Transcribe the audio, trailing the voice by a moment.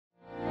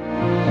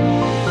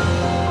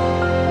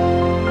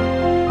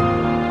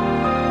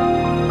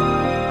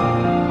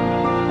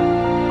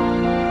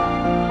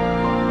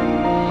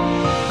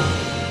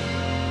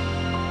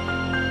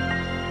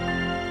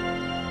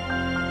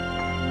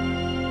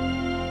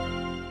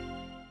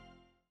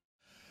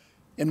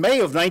In May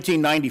of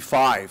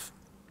 1995,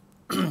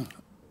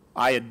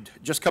 I had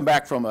just come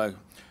back from a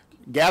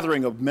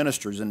gathering of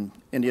ministers in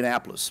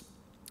Indianapolis,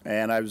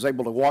 and I was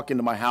able to walk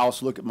into my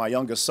house, look at my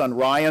youngest son,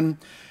 Ryan,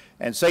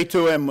 and say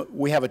to him,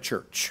 "We have a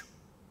church.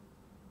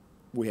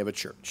 We have a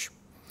church."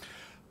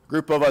 A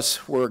group of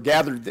us were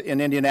gathered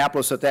in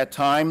Indianapolis at that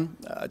time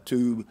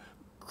to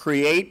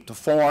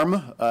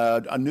form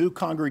a new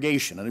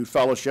congregation, a new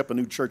fellowship, a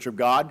new church of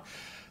God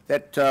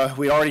that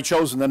we'd already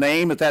chosen the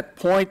name at that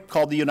point,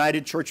 called the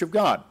United Church of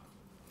God.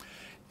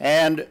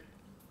 And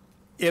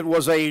it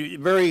was a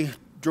very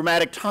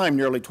dramatic time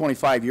nearly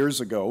 25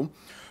 years ago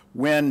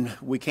when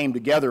we came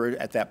together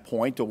at that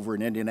point over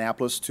in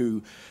Indianapolis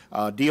to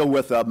deal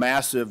with a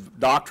massive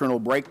doctrinal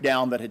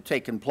breakdown that had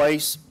taken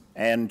place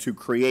and to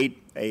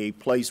create a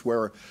place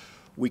where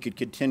we could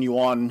continue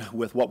on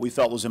with what we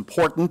felt was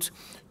important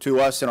to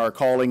us in our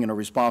calling and our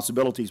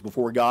responsibilities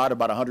before God.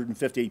 About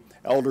 150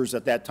 elders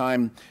at that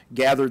time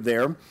gathered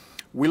there.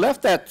 We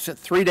left that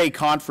three-day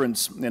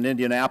conference in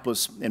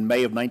Indianapolis in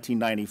May of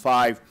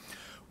 1995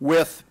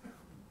 with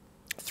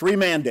three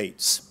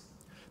mandates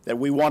that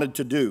we wanted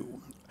to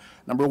do.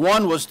 Number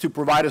one was to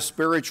provide a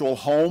spiritual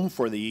home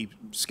for the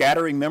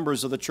scattering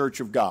members of the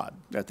Church of God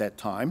at that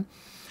time.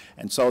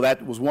 And so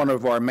that was one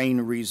of our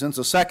main reasons.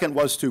 The second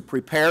was to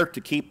prepare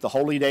to keep the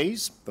holy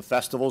days, the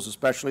festivals,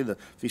 especially the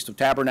Feast of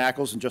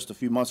Tabernacles in just a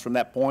few months from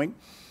that point.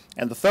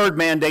 And the third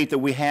mandate that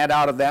we had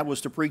out of that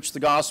was to preach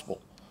the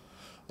gospel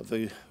of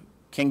the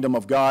kingdom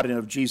of God and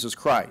of Jesus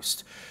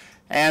Christ.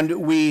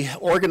 And we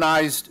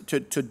organized to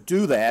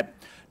do that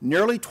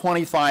nearly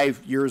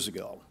 25 years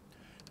ago.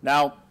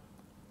 Now,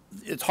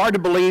 it's hard to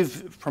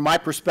believe from my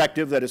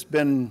perspective that it's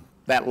been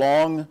that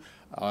long,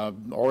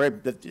 or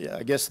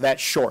I guess that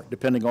short,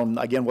 depending on,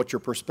 again, what your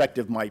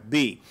perspective might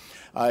be.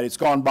 It's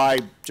gone by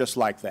just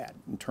like that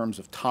in terms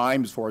of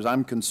time, as far as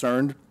I'm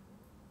concerned.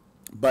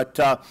 But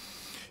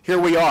here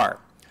we are.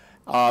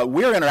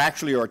 We're in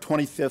actually our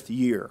 25th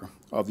year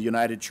of the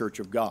United Church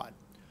of God.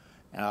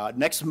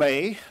 Next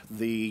May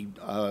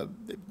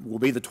will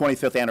be the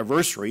 25th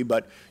anniversary,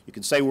 but you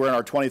can say we're in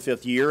our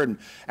 25th year, and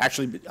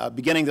actually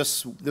beginning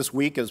this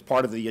week as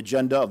part of the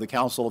agenda of the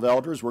Council of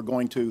Elders, we're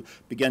going to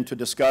begin to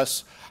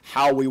discuss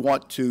how we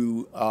want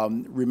to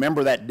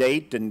remember that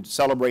date and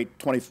celebrate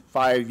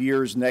 25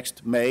 years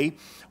next May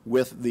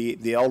with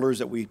the elders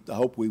that we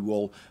hope we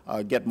will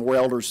get more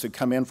elders to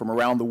come in from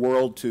around the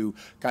world to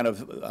kind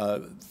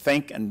of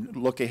think and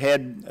look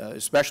ahead,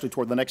 especially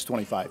toward the next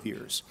 25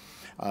 years.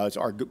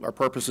 Our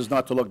purpose is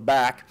not to look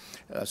back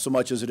so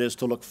much as it is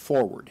to look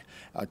forward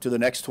to the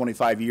next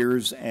 25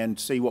 years and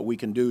see what we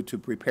can do to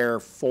prepare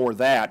for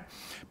that.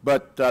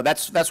 But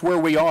that's where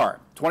we are,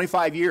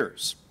 25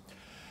 years.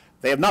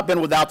 They have not been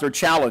without their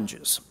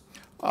challenges.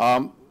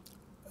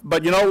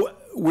 But you know,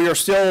 we are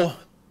still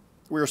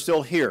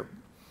here.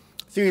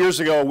 A few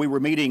years ago, we were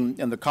meeting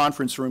in the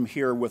conference room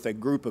here with a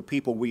group of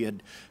people we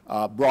had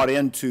brought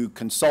in to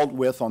consult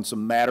with on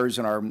some matters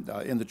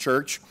in the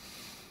church.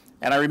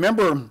 And I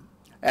remember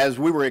as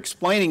we were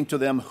explaining to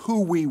them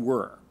who we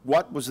were,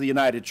 what was the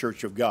United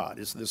Church of God?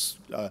 Is this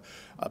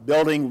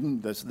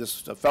building,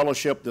 this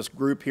fellowship, this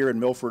group here in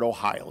Milford,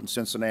 Ohio, in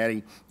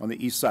Cincinnati on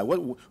the east side?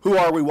 Who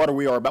are we? What are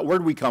we about? Where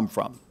do we come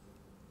from?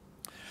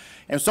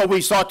 And so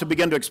we sought to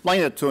begin to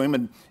explain it to him,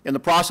 and in the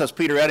process,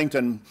 Peter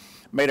Eddington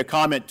made a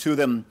comment to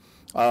them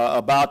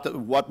about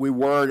what we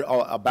were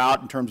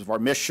about in terms of our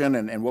mission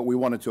and what we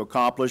wanted to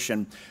accomplish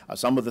and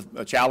some of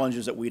the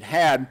challenges that we'd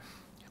had.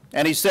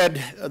 And he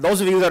said,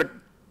 those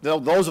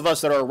of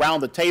us that are around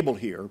the table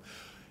here,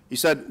 he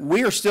said,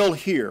 we are still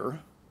here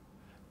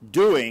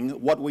doing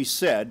what we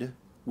said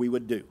we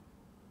would do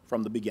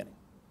from the beginning,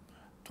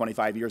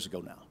 25 years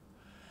ago now.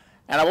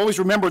 And I've always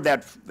remembered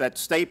that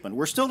statement.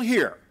 We're still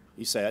here,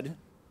 he said,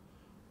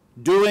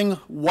 doing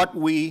what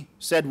we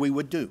said we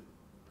would do.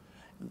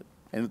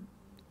 And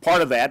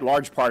part of that,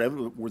 large part of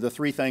it, were the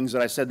three things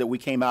that I said that we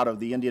came out of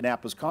the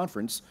Indianapolis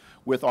conference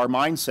with our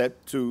mindset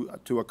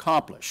to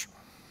accomplish.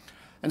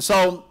 And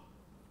so,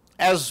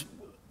 as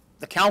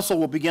the council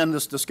will begin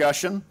this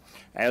discussion,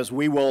 as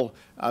we've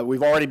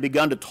already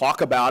begun to talk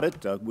about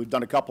it. We've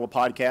done a couple of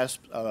podcasts.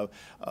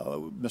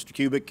 Mr.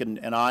 Kubik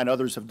and I and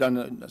others have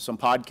done some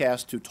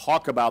podcasts to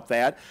talk about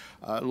that.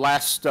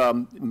 Last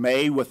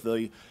May with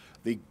the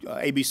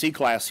ABC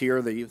class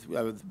here,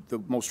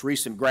 the most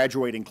recent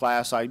graduating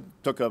class, I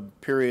took a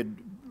period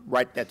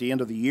right at the end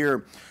of the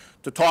year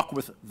to talk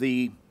with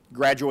the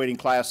graduating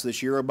class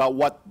this year about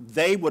what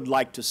they would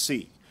like to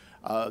see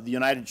the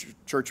United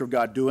Church of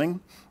God doing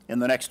in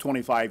the next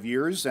 25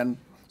 years, and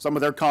some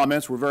of their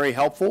comments were very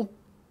helpful.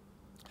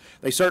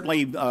 They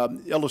certainly brought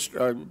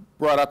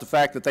out the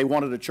fact that they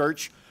wanted a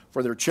church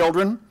for their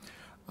children.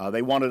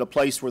 They wanted a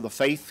place where the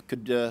faith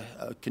could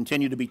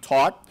continue to be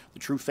taught, the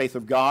true faith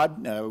of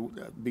God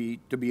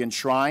to be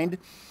enshrined.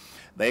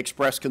 They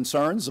expressed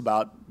concerns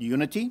about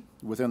unity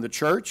within the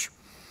church.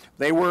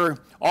 They were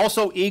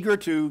also eager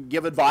to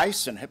give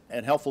advice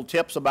and helpful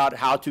tips about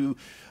how to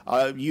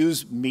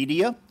use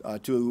media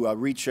to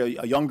reach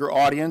a younger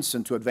audience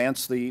and to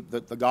advance the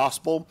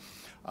gospel.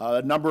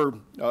 A number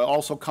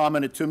also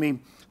commented to me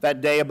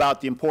that day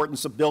about the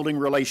importance of building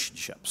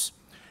relationships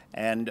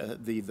and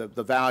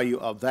the value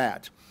of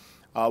that.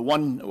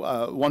 One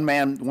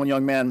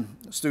young man,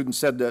 student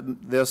said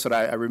this, and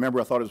I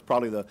remember I thought it was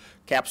probably the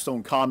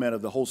capstone comment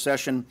of the whole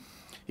session.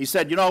 He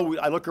said, you know,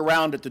 I look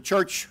around at the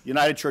church,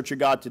 United Church of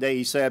God today,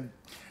 he said,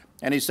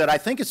 I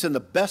think it's in the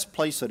best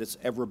place that it's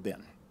ever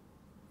been.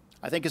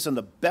 I think it's in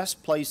the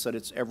best place that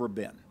it's ever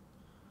been.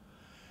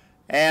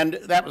 And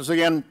that was,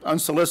 again,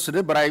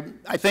 unsolicited, but I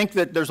think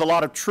that there's a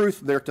lot of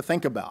truth there to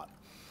think about.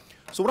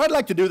 So what I'd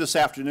like to do this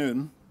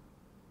afternoon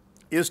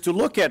is to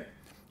look at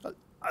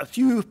a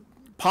few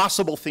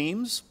possible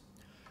themes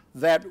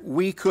that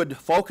we could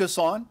focus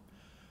on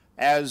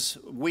as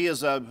we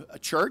as a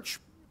church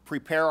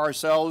prepare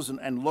ourselves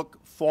and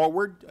look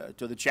forward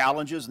to the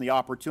challenges and the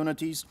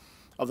opportunities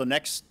of the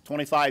next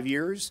 25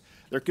 years.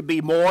 There could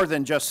be more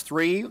than just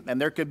three, and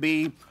there could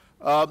be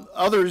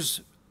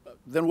others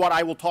than what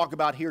I will talk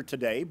about here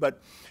today.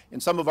 But in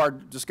some of our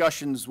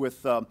discussions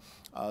with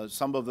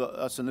some of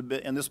us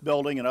in this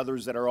building and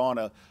others that are on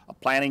a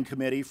planning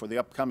committee for the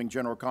upcoming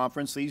General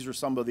Conference, these are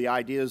some of the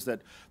ideas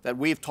that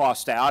we've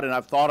tossed out and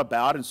I've thought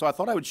about. And so I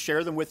thought I would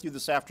share them with you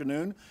this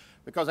afternoon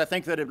because I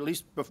think that it at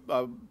least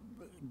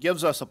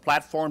gives us a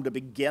platform to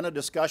begin a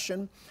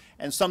discussion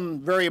and some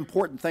very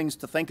important things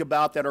to think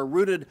about that are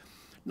rooted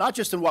not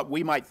just in what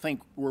we might think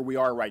where we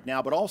are right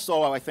now, but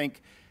also, I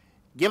think,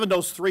 given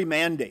those three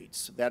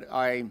mandates that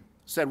I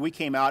said we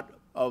came out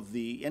of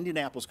the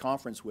Indianapolis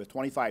Conference with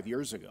 25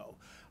 years ago,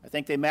 I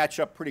think they match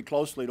up pretty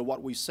closely to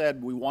what we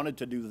said we wanted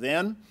to do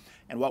then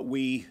and what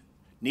we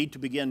need to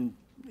begin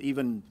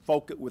even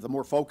with a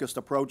more focused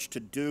approach to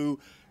do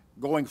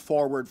going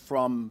forward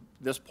from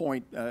this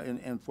point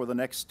and for the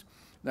next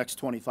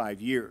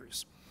 25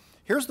 years.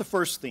 Here's the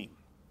first theme,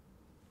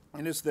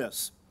 and it's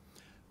this,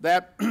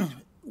 that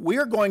we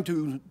are going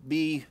to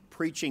be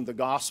preaching the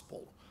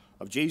gospel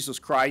of Jesus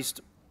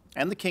Christ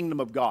and the kingdom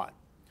of God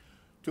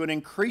to an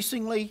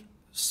increasingly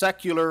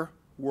secular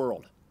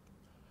world.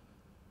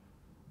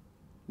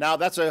 Now,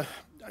 that's a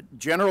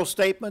general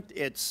statement.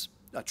 It's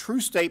a true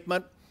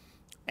statement,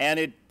 and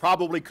it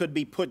probably could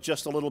be put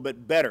just a little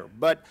bit better,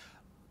 but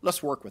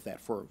let's work with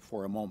that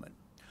for a moment.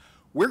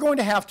 We're going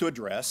to have to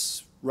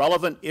address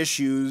relevant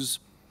issues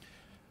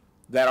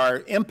that are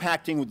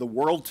impacting the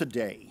world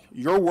today,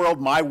 your world,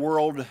 my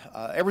world,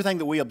 everything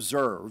that we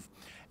observe,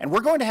 and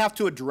we're going to have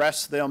to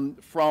address them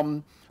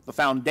from the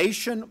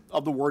foundation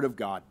of the Word of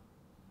God,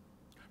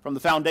 from the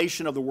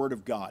foundation of the Word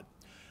of God,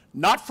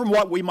 not from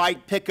what we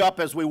might pick up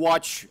as we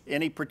watch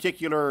any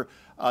particular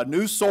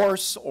news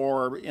source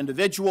or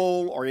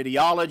individual or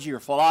ideology or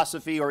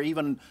philosophy or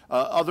even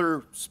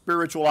other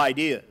spiritual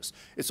ideas.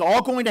 It's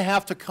all going to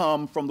have to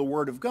come from the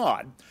Word of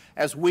God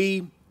as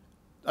we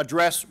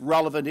address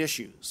relevant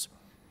issues.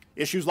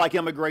 Issues like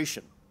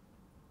immigration,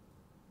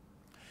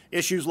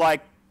 issues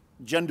like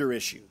gender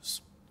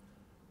issues,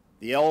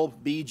 the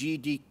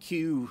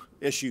LGBTQ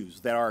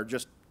issues that are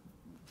just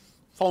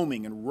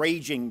foaming and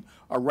raging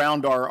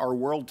around our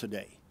world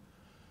today,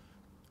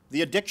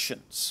 the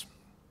addictions,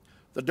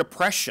 the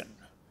depression,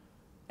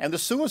 and the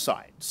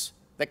suicides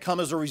that come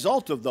as a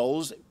result of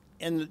those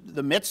in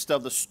the midst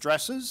of the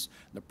stresses,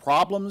 the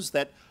problems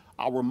that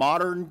our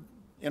modern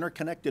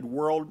interconnected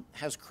world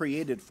has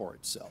created for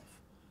itself.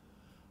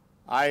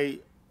 The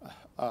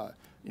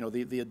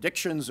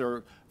addictions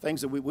are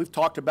things that we've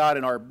talked about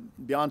in our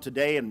Beyond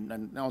Today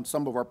and now in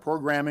some of our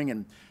programming,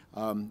 and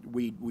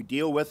we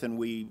deal with and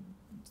we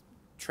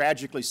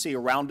tragically see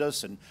around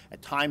us, and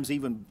at times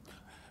even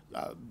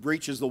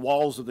breaches the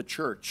walls of the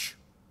church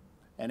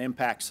and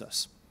impacts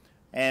us.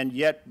 And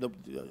yet the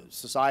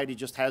society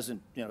just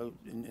hasn't,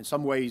 in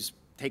some ways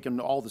taken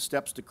all the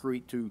steps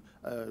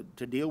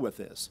to deal with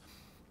this.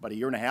 About a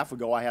year and a half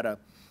ago, I had a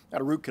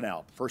root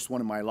canal, first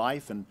one in my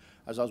life, and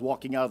as I was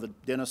walking out of the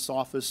dentist's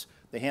office,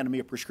 they handed me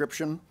a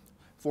prescription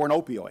for an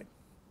opioid.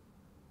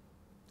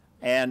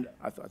 And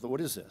I thought, what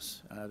is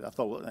this? And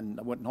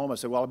I went home. I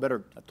said, well,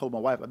 I told my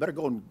wife, I better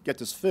go and get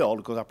this filled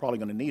because I'm probably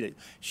going to need it.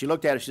 She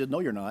looked at it. She said, no,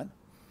 you're not.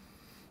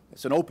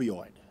 It's an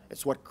opioid.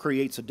 It's what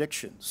creates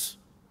addictions.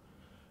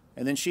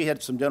 And then she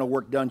had some dental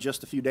work done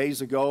just a few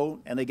days ago,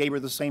 and they gave her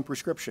the same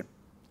prescription.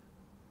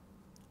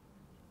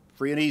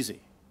 Free and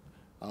easy.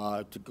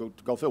 To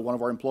go fill. One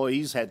of our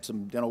employees had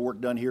some dental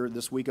work done here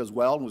this week as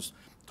well and was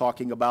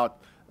talking about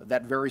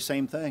that very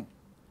same thing.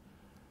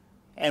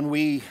 And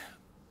we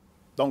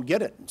don't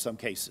get it in some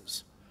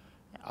cases.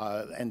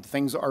 And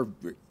things are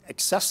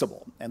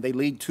accessible, and they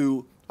lead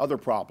to other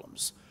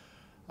problems.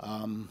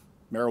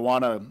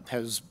 Marijuana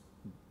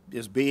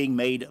is being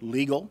made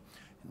legal.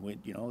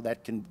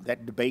 And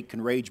that debate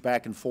can rage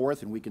back and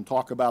forth, and we can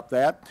talk about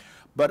that.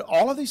 But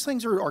all of these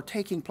things are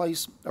taking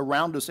place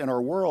around us in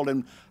our world,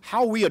 and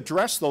how we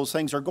address those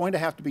things are going to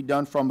have to be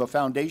done from the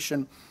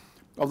foundation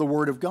of the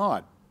Word of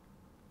God.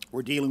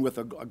 We're dealing with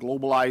a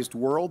globalized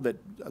world,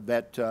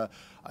 a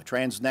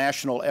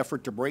transnational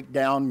effort to break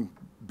down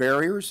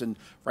barriers, and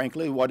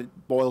frankly, what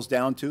it boils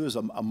down to is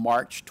a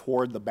march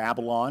toward the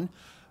Babylon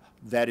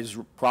that is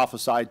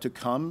prophesied to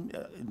come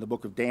in the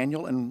book of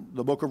Daniel and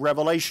the book of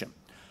Revelation.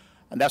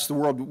 And that's the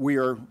world we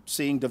are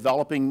seeing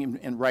developing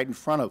right in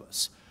front of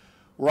us.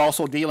 We're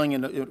also dealing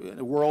in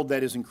a world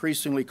that is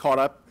increasingly caught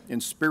up in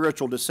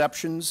spiritual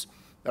deceptions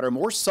that are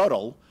more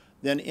subtle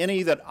than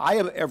any that I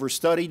have ever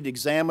studied,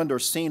 examined, or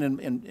seen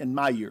in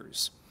my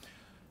years.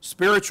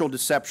 Spiritual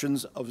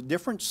deceptions of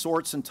different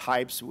sorts and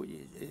types,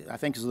 I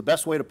think, is the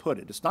best way to put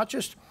it. It's not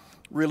just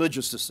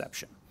religious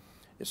deception.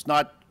 It's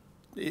not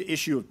the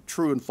issue of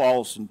true and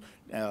false and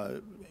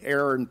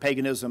error and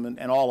paganism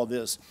and all of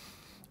this.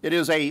 It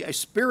is a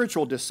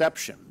spiritual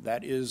deception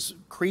that is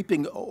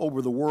creeping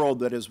over the world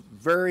that is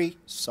very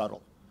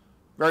subtle,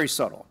 very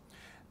subtle.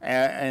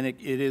 And it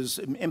is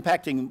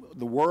impacting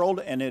the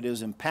world, and it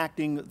is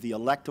impacting the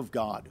elect of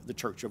God, the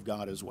church of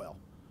God as well,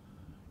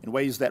 in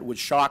ways that would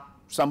shock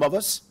some of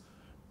us,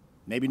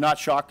 maybe not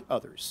shock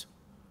others.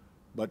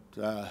 But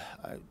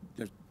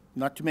there's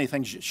not too many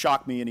things that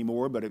shock me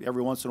anymore, but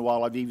every once in a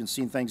while I've even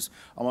seen things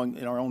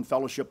in our own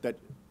fellowship that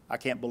I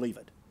can't believe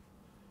it.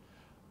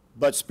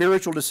 But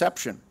spiritual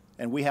deception,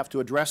 and we have to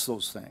address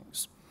those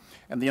things.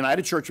 And the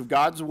United Church of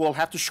God will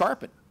have to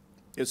sharpen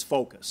its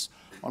focus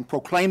on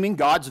proclaiming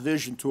God's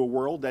vision to a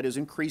world that is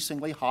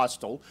increasingly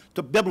hostile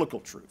to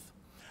biblical truth,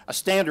 a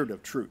standard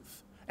of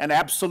truth, an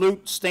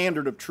absolute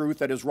standard of truth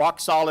that is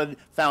rock-solid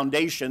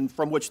foundation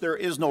from which there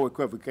is no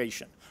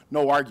equivocation,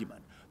 no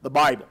argument, the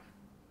Bible.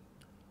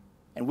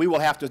 And we will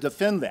have to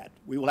defend that.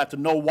 We will have to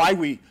know why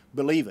we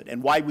believe it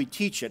and why we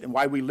teach it and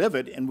why we live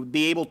it, and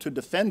be able to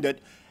defend it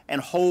and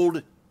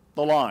hold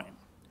the line.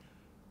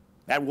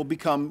 That will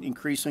become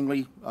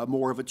increasingly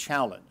more of a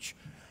challenge.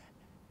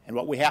 And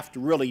what we have to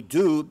really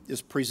do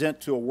is present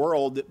to a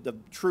world the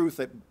truth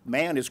that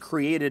man is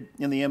created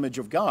in the image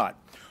of God.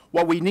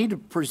 What we need to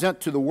present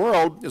to the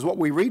world is what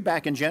we read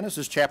back in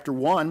Genesis chapter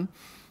 1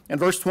 and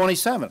verse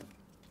 27.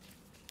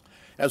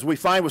 As we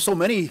find with so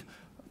many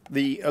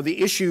of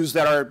the issues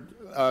that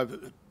are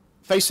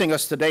facing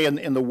us today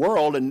in the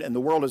world, and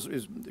the world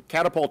is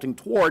catapulting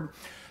toward,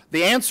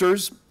 the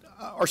answers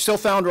are still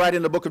found right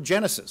in the book of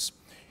Genesis,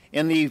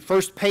 in the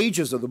first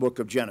pages of the book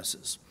of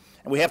Genesis.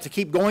 And we have to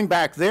keep going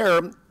back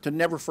there to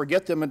never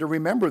forget them and to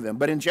remember them.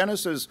 But in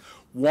Genesis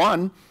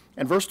 1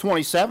 and verse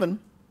 27,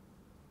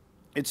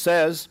 it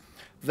says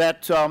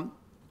that let's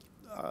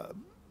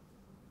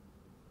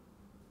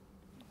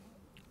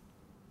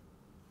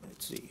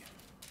see.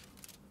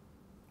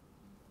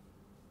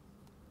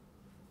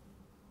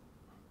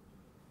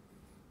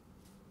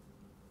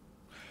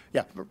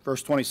 Yeah,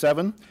 verse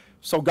 27.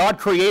 So God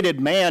created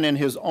man in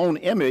his own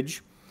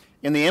image.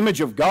 In the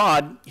image of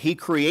God, he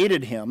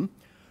created him.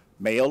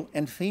 Male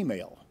and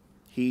female,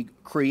 he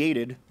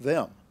created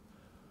them.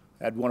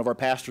 I had one of our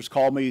pastors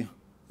call me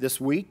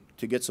this week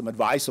to get some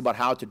advice about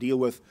how to deal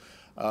with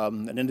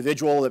an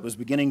individual that was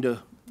beginning to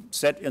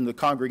sit in the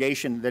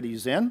congregation that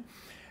he's in.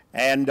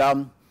 And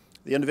the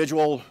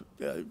individual,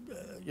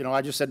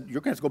 I just said, you're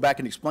going to have to go back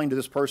and explain to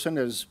this person,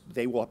 as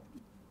they will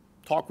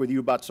talk with you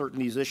about certain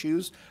these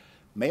issues.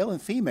 Male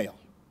and female,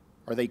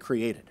 are they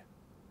created?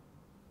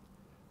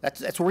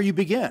 That's where you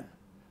begin.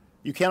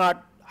 You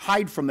cannot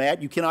hide from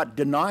that. You cannot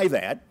deny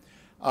that.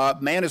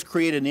 Man is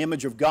created in the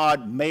image of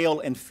God,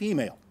 male and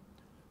female.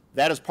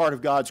 That is part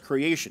of God's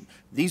creation.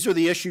 These are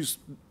the issues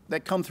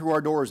that come through our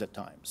doors at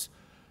times,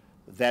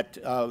 that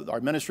our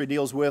ministry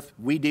deals with,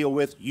 we deal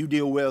with, you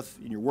deal with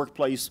in your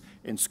workplace,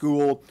 in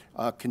school,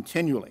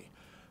 continually.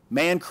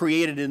 Man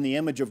created in the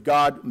image of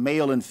God,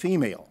 male and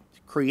female.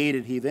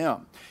 Created he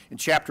them. In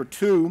chapter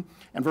 2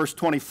 and verse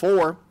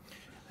 24,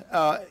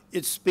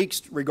 it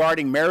speaks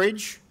regarding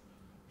marriage.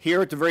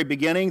 Here at the very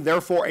beginning,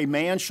 therefore a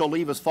man shall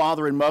leave his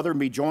father and mother and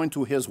be joined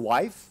to his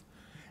wife,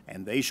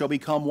 and they shall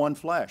become one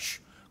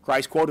flesh.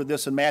 Christ quoted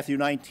this in Matthew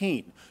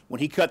 19. When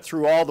he cut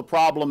through all the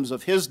problems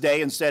of his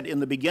day and said, in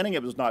the beginning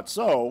it was not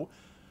so,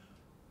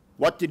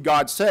 what did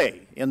God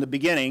say? In the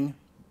beginning,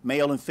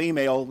 male and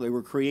female, they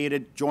were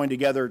created, joined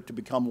together to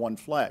become one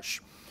flesh.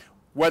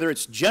 Whether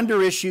it's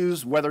gender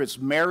issues, whether it's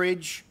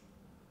marriage,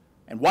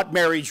 and what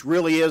marriage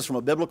really is from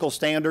a biblical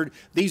standard,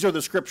 these are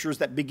the scriptures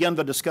that begin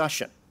the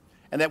discussion,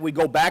 and that we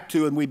go back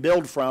to and we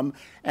build from,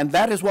 and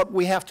that is what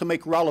we have to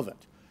make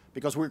relevant,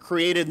 because we're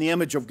created in the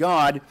image of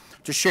God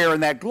to share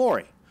in that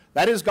glory.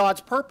 That is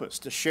God's purpose,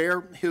 to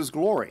share his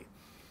glory.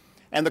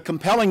 And the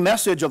compelling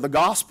message of the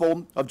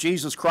gospel of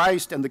Jesus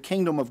Christ and the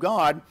kingdom of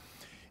God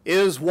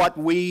is what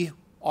we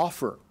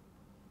offer.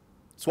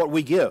 It's what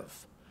we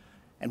give.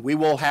 And we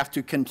will have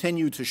to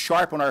continue to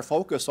sharpen our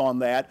focus on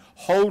that,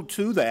 hold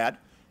to that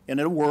in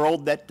a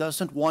world that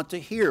doesn't want to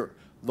hear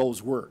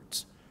those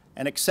words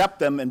and accept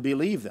them and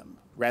believe them.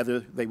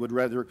 They would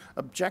rather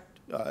object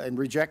and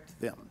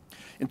reject them.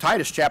 In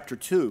Titus chapter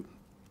 2,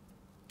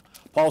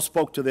 Paul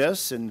spoke to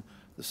this in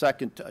the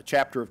second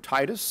chapter of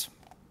Titus.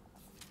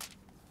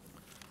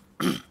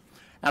 And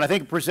I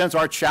think it presents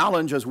our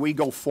challenge as we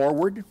go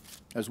forward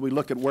as we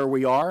look at where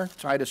we are,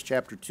 Titus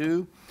chapter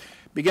 2,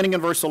 beginning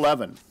in verse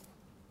 11.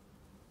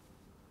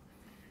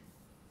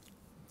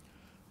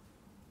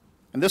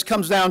 And this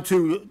comes down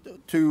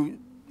to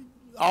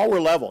our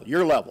level,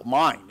 your level,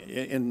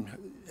 mine,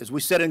 as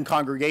we sit in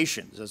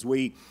congregations, as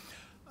we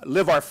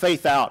live our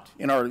faith out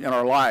in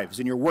our lives,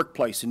 in your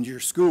workplace, in your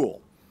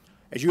school,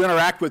 as you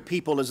interact with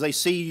people, as they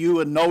see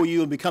you and know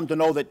you and become to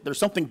know that there's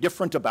something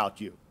different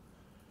about you.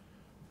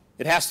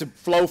 It has to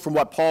flow from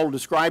what Paul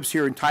describes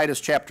here in Titus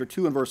chapter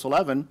 2 and verse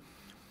 11,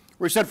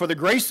 where he said, "For the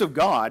grace of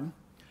God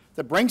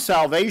that brings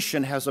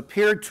salvation has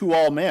appeared to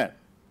all men,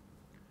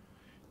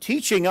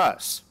 teaching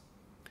us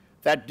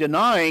that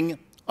denying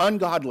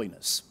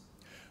ungodliness."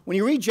 When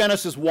you read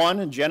Genesis 1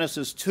 and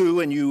Genesis 2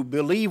 and you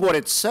believe what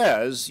it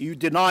says, you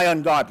deny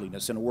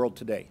ungodliness in the world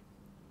today.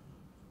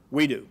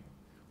 We do.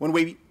 When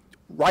we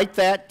write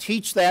that,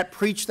 teach that,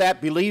 preach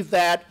that, believe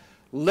that,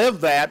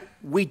 live that,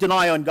 we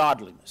deny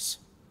ungodliness,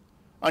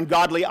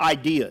 ungodly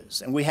ideas,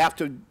 and we have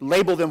to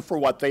label them for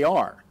what they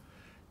are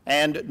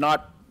and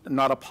not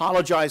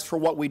apologize for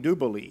what we do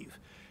believe.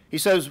 He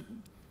says,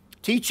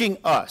 teaching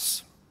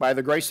us by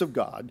the grace of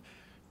God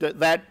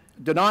that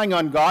denying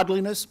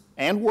ungodliness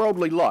and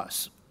worldly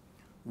lusts,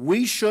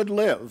 we should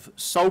live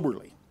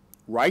soberly,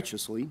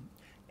 righteously,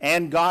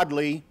 and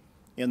godly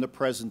in the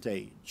present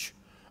age.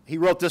 He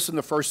wrote this in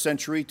the first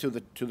century to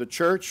the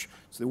church.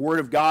 It's the Word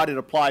of God. It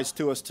applies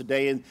to us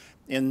today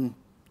in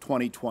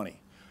 2020.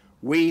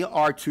 We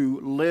are to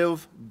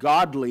live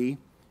godly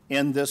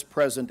in this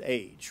present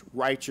age,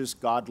 righteous,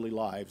 godly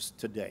lives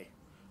today.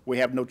 We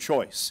have no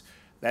choice.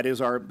 That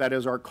is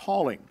our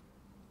calling.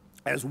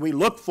 As we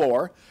look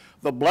for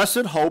the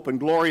blessed hope and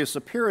glorious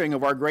appearing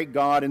of our great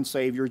God and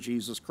Savior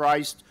Jesus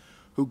Christ,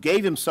 who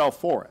gave himself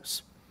for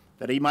us,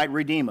 that he might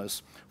redeem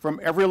us from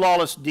every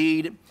lawless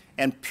deed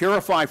and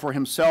purify for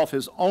himself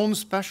his own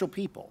special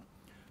people,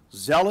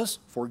 zealous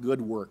for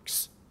good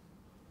works.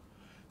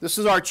 This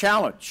is our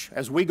challenge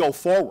as we go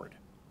forward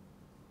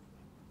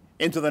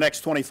into the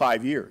next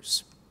 25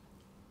 years,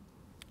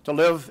 to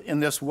live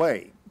in this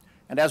way.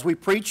 And as we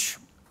preach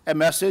a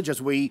message,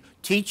 as we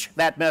teach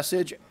that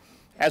message,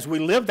 as we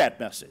live that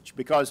message,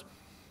 because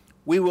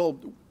we will,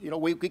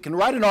 we can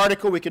write an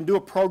article, we can do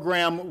a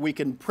program, we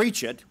can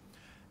preach it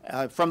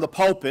from the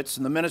pulpits,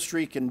 and the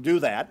ministry can do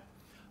that,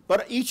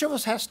 but each of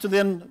us has to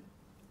then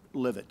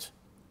live it.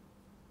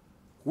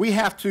 We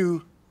have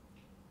to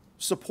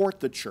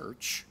support the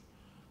church,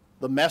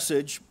 the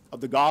message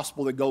of the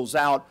gospel that goes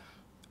out,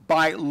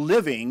 by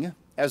living,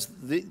 as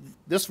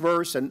this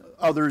verse and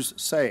others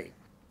say,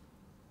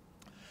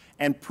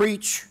 and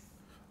preach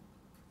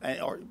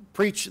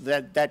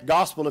that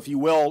gospel, if you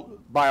will,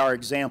 by our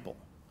example,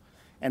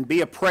 and be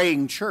a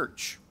praying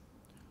church.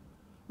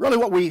 Really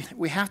what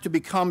we have to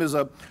become is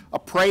a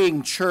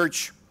praying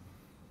church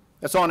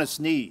that's on its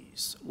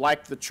knees,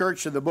 like the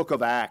church in the book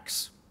of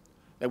Acts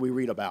that we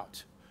read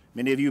about.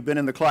 Many of you have been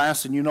in the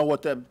class and you know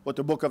what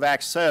the book of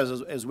Acts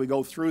says as we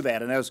go through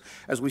that. And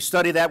as we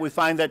study that, we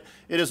find that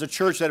it is a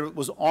church that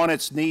was on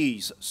its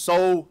knees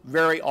so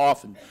very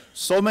often,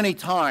 so many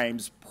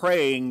times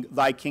praying,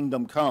 "Thy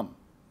kingdom come,"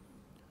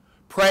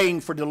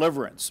 praying for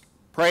deliverance,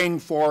 praying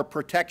for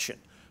protection,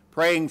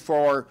 praying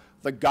for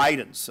the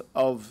guidance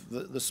of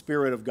the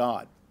Spirit of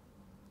God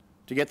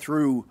to get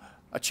through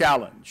a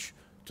challenge,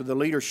 to the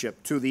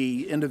leadership, to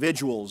the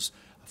individuals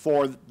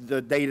for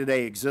the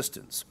day-to-day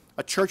existence.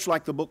 A church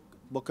like the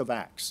book of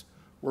Acts,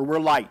 where we're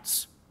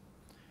lights.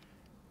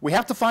 We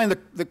have to find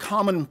the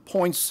common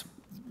points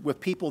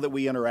with people that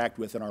we interact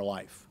with in our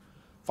life.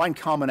 Find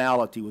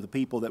commonality with the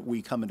people that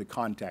we come into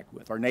contact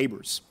with, our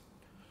neighbors,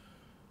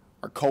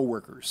 our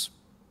co-workers.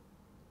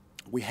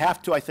 We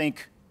have to, I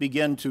think,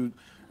 begin to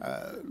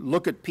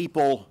look at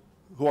people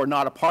who are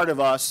not a part of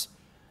us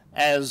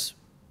as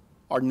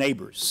our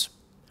neighbors,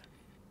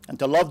 and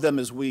to love them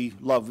as we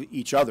love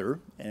each other,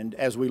 and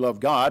as we love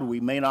God. We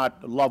may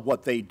not love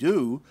what they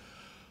do,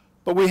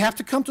 but we have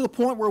to come to the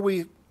point where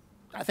we,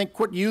 I think,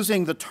 quit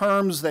using the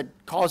terms that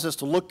cause us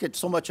to look at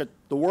so much at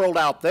the world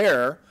out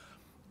there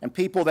and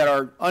people that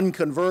are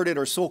unconverted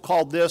or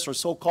so-called this or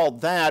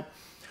so-called that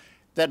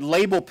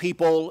label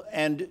people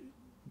and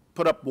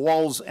put up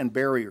walls and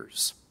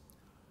barriers.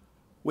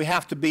 We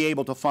have to be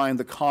able to find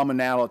the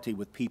commonality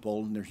with people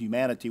and their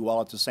humanity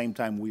while at the same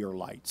time we are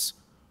lights.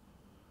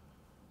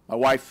 My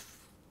wife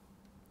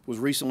was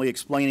recently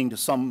explaining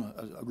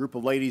to a group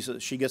of ladies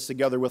that she gets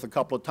together with a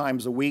couple of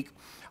times a week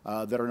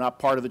that are not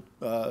part of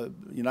the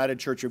United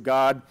Church of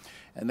God,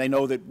 and they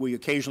know that we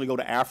occasionally go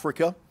to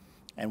Africa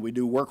and we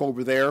do work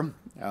over there,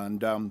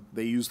 and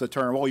they use the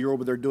term, "Oh, you're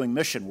over there doing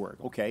mission work."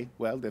 Okay,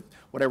 well,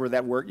 whatever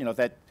that work,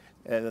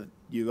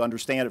 you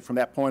understand it from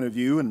that point of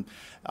view, and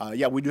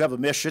yeah, we do have a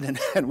mission,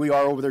 and we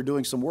are over there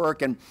doing some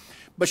work,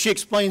 but she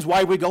explains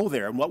why we go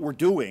there and what we're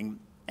doing,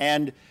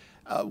 and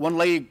one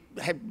lady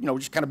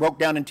just kind of broke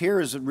down in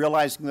tears and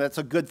realizing that's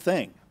a good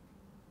thing.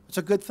 It's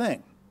a good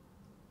thing.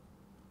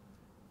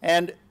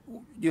 And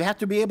you have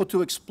to be able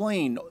to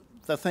explain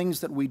the things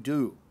that we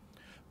do.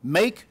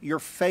 Make your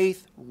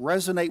faith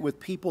resonate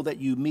with people that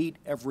you meet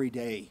every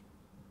day.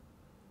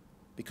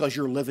 because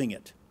you're living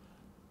it.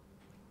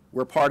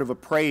 We're part of a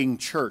praying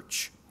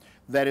church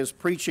that is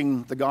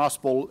preaching the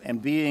gospel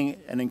and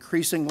being an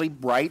increasingly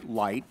bright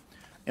light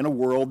in a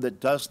world that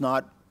does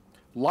not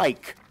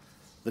like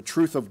the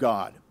truth of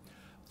God.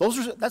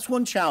 That's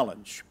one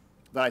challenge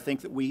that I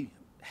think that we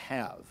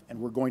have, and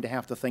we're going to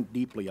have to think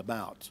deeply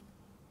about.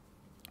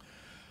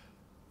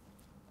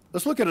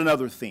 Let's look at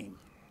another theme.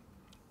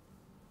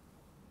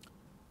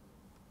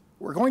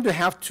 We're going to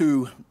have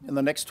to, in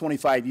the next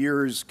 25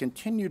 years,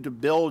 continue to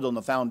build on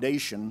the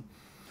foundation,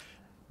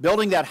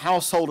 building that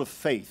household of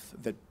faith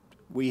that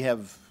we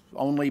have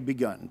only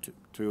begun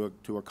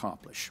to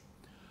accomplish.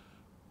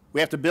 We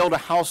have to build a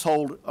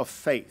household of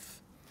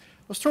faith.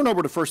 Let's turn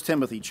over to 1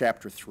 Timothy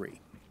chapter 3.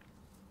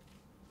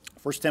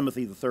 1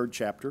 Timothy, the 3rd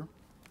chapter.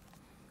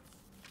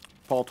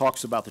 Paul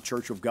talks about the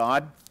church of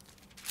God.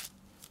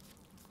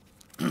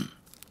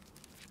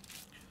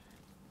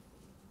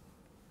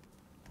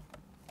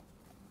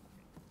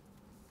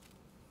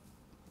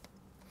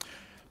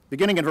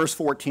 Beginning in verse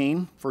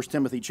 14, 1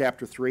 Timothy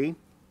chapter 3.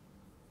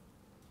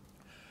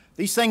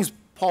 These things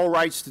Paul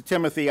writes to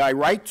Timothy, I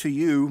write to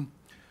you,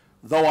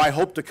 though I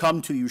hope to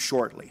come to you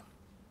shortly.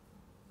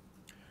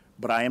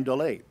 But I am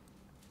delayed.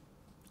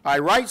 I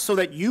write so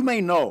that you may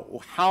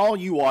know how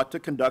you ought to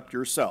conduct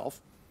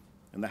yourself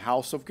in the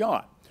house of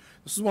God.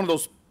 This is one of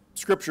those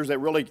scriptures that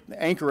really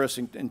anchor us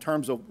in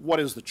terms of what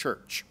is the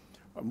church,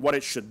 and what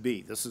it should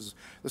be. This is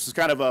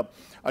kind of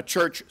a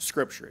church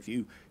scripture. If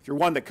you're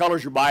one that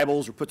colors your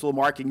Bibles or puts little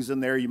markings in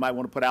there, you might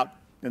want to put out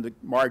in the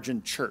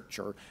margin church,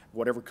 or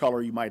whatever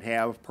color you might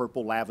have,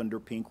 purple, lavender,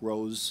 pink,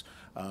 rose,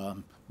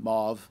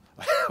 mauve,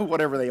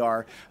 whatever they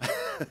are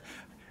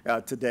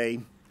today,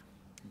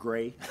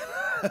 gray,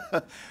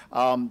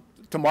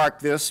 to mark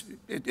this.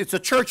 It's a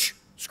church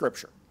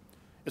scripture.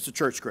 It's a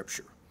church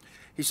scripture.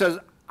 He says,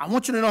 I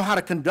want you to know how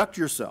to conduct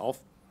yourself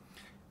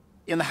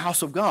in the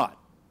house of God,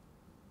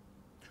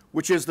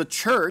 which is the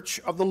church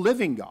of the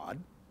living God,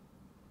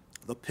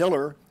 the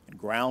pillar and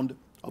ground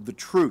of the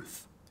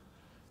truth.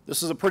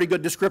 This is a pretty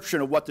good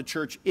description of what the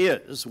church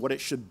is, what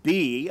it should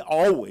be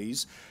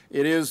always.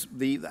 It is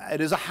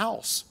a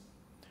house.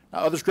 Now,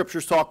 other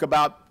scriptures talk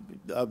about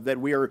that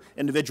we are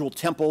individual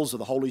temples of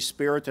the Holy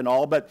Spirit and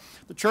all, but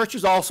the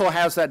church also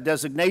has that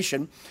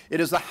designation.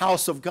 It is the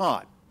house of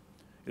God.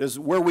 It is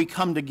where we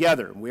come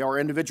together. We are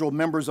individual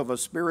members of a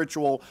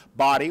spiritual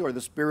body, or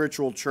the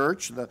spiritual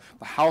church, the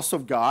house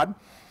of God.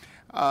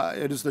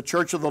 It is the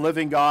church of the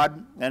living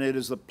God, and it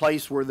is the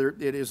place where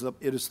it is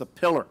the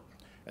pillar.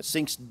 It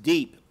sinks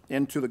deep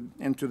into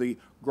the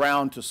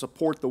ground to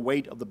support the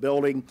weight of the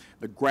building,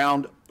 the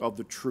ground of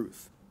the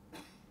truth.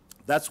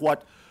 That's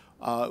what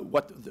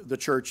the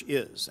church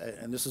is,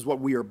 and this is what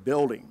we are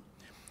building.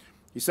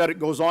 He said, it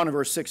goes on in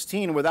verse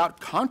 16,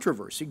 without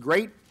controversy,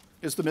 great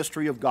is the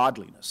mystery of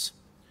godliness.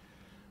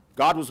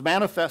 God was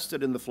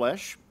manifested in the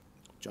flesh,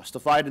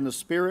 justified in the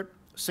spirit,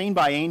 seen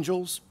by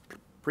angels,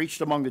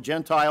 preached among the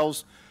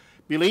Gentiles,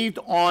 believed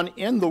on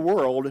in the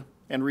world,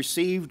 and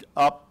received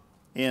up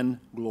in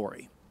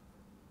glory.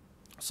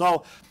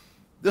 So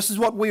this is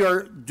what we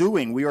are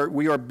doing. We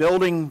are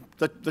building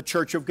the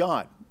church of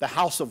God, the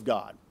house of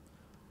God,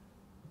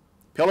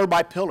 pillar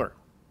by pillar.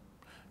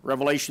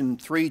 Revelation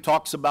 3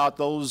 talks about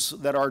those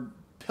that are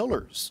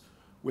pillars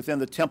within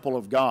the temple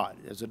of God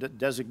as a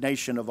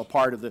designation of a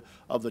part of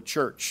the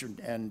church,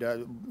 and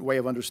a way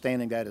of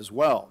understanding that as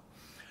well.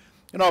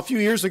 You know, a few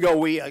years ago,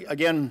 we,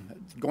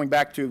 again, going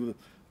back to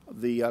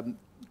the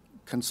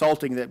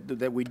consulting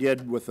that we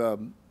did with a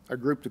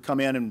group to come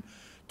in and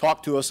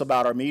talk to us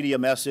about our media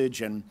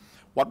message and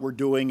what we're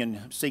doing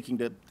and seeking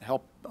to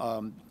help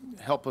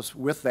us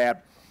with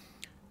that.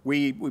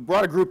 We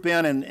brought a group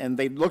in, and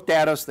they looked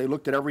at us. They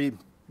looked at every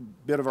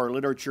bit of our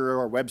literature,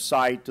 our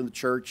website, and the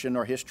church, and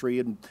our history,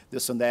 and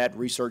this and that,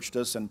 researched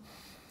us, and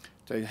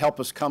to help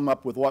us come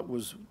up with what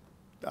was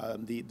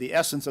the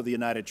essence of the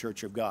United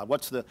Church of God.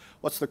 What's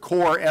the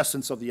core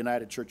essence of the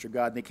United Church of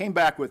God? And they came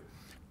back with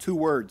 2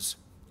 words: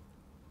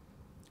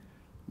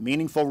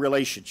 meaningful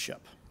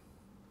relationship.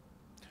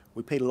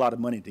 We paid a lot of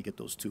money to get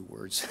those 2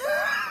 words.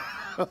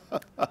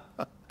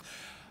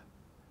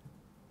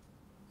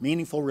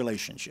 Meaningful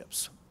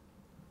relationships.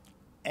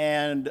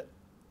 And,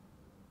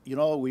 you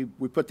know, we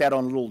put that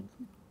on little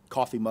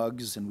coffee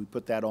mugs, and we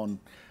put that on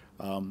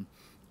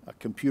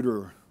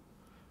computer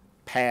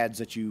pads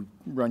that you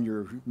run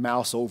your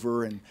mouse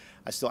over, and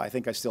I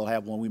think I still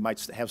have one. We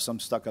might have some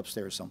stuck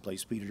upstairs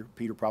someplace.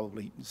 Peter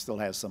probably still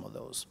has some of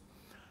those.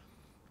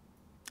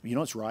 You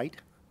know, it's right.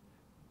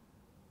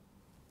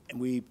 And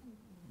we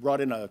brought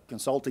in a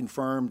consulting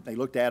firm. They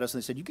looked at us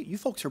and they said, you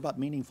folks are about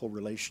meaningful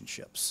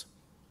relationships.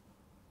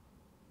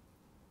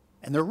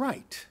 And they're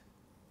right.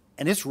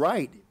 And it's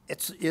right.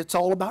 It's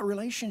all about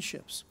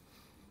relationships.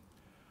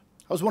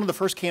 I was one of the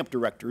first camp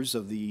directors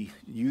of the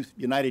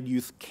United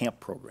Youth Camp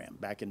Program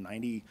back in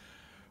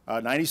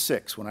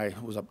 96 when I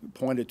was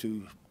appointed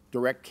to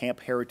direct Camp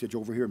Heritage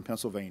over here in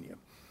Pennsylvania,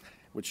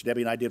 which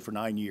Debbie and I did for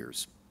 9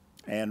 years.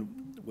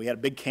 And we had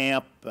a big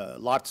camp.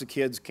 Lots of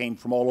kids came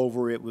from all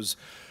over. It was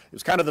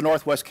kind of the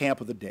Northwest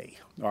camp of the day,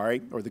 all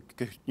right, or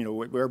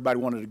where everybody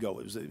wanted to go.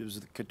 It was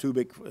the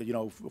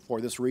Catubik, for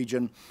this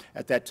region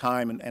at that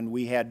time, and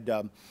we had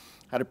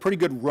a pretty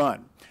good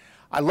run.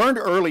 I learned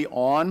early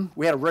on.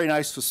 We had a very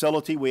nice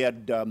facility. We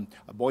had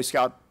a Boy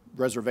Scout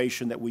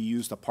reservation that we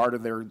used a part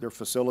of their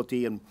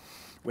facility, and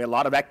we had a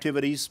lot of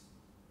activities,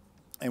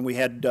 and we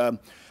had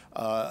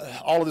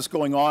all of this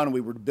going on.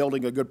 We were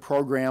building a good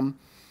program,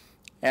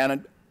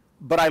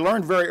 but I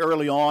learned very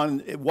early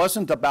on it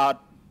wasn't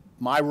about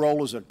my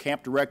role as a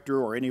camp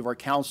director or any of our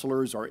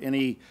counselors or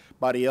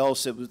anybody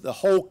else. It was the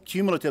whole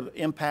cumulative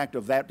impact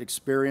of that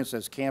experience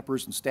as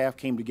campers and staff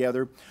came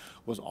together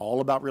was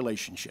all about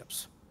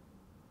relationships.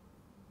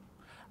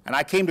 And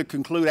I came to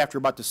conclude after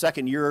about the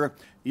second year,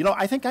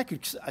 I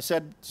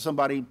said to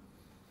somebody,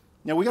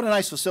 we got a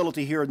nice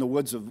facility here in the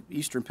woods of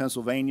eastern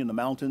Pennsylvania in the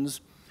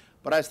mountains,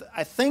 but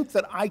I think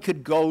that I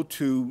could go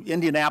to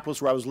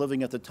Indianapolis, where I was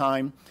living at the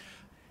time,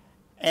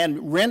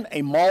 and rent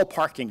a mall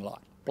parking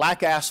lot,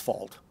 black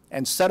asphalt,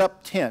 and set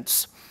up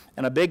tents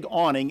and a big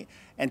awning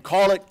and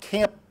call it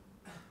Camp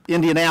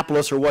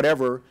Indianapolis or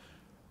whatever,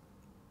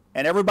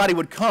 and everybody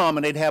would come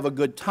and they'd have a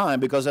good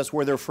time because that's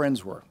where their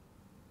friends were.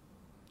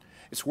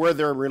 It's where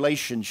their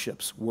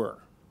relationships were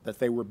that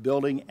they were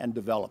building and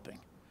developing.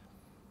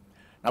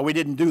 Now, we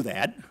didn't do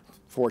that,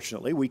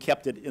 fortunately. We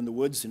kept it in the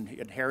woods and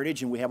at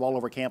Heritage, and we have all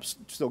of our camps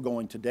still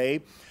going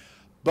today.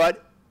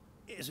 But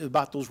it's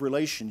about those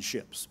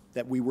relationships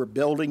that we were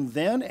building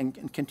then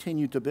and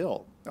continue to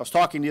build. I was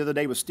talking the other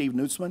day with Steve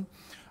Nutzman,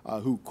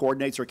 who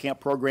coordinates our camp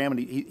program, and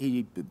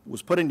he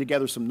was putting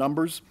together some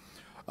numbers.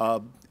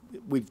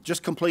 We've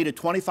just completed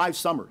 25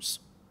 summers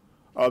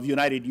of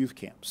United Youth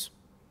Camps.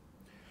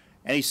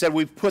 And he said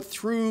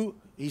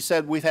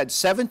we've had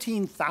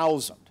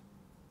 17,000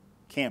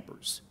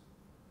 campers.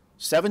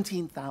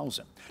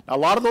 17,000. Now, a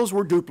lot of those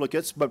were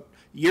duplicates, but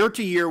year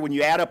to year, when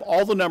you add up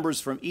all the numbers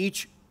from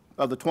each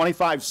of the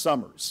 25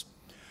 summers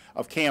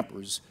of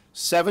campers,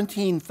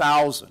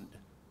 17,000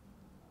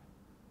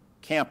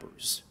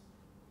 campers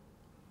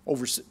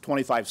over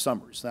 25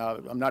 summers. Now,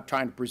 I'm not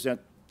trying to present,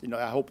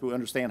 I hope you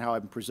understand how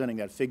I'm presenting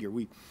that figure.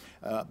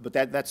 But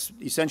that's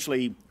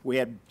essentially, we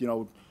had,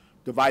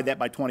 divide that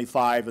by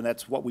 25, and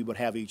that's what we would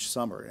have each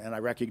summer. And I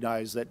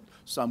recognize that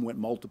some went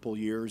multiple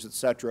years, et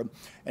cetera,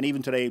 and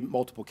even today,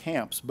 multiple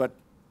camps, but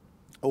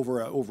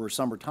over a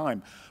summer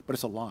time. But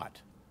it's a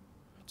lot.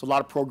 It's a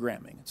lot of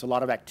programming. It's a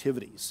lot of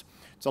activities.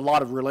 It's a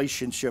lot of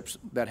relationships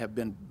that have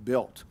been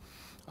built.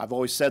 I've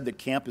always said that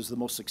camp is the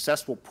most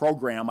successful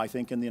program, I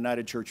think, in the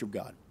United Church of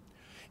God.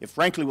 It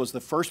frankly was the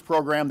first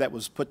program that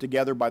was put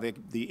together by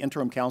the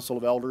Interim Council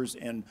of Elders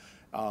in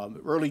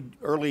early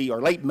or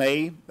late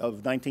May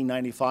of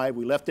 1995.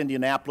 We left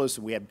Indianapolis,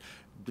 and we had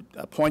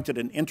appointed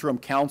an interim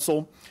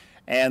council,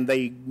 and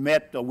they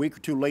met a week or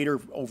two later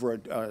over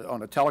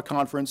on a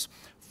teleconference.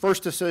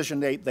 First decision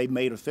they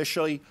made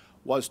officially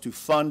was to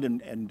fund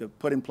and to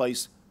put in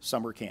place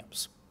summer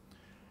camps.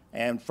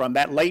 And from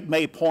that late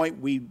May point,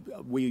 we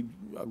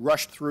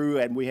rushed through,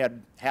 and we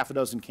had half a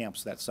dozen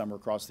camps that summer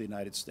across the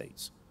United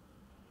States.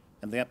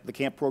 And the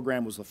camp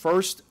program was the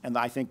first, and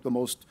I think the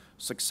most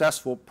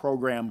successful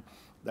program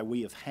that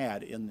we have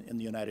had in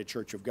the United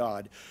Church of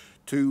God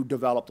to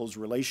develop those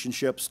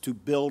relationships, to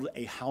build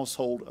a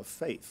household of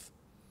faith.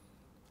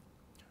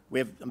 We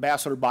have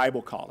Ambassador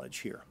Bible College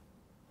here.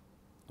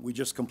 We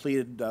just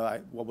completed,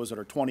 our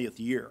 20th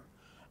year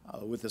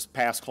with this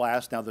past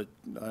class. Now the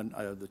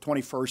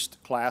 21st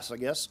class, I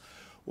guess,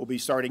 will be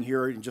starting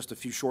here in just a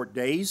few short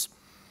days.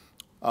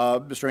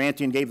 Mr.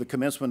 Antian gave the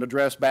commencement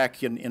address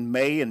back in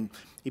May, and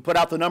he put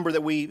out the number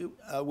that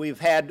we've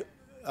had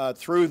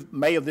through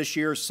May of this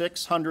year,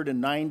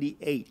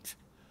 698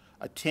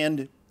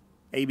 attend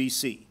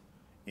ABC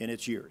in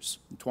its years,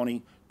 in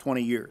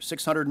 20 years.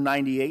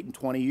 698 in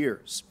 20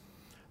 years.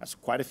 That's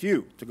quite a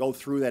few to go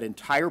through that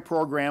entire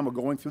program of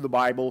going through the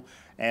Bible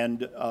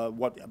and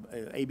what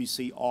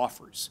ABC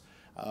offers.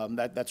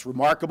 That's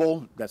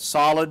remarkable. That's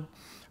solid.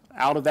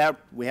 Out of that,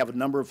 we have a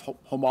number of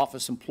home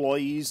office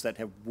employees that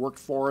have worked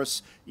for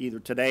us either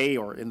today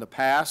or in the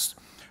past.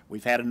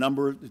 We've had a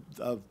number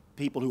of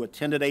people who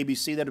attended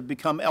ABC that have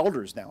become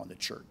elders now in the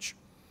church.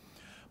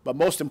 But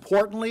most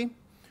importantly,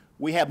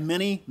 we have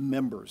many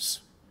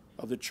members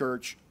of the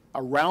church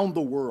around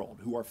the world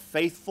who are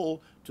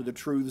faithful to the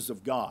truths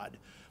of God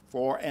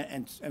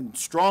and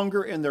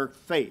stronger in their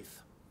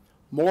faith,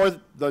 more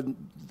than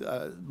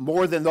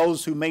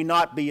those who may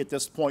not be at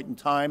this point in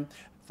time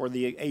for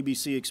the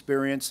ABC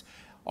experience,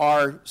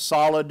 are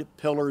solid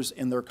pillars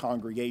in their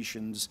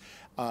congregations,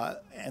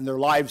 and their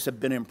lives have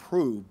been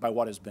improved by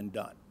what has been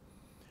done.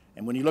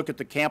 And when you look at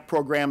the camp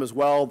program as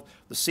well,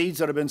 the seeds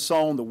that have been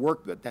sown, the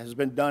work that has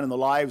been done in the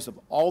lives of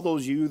all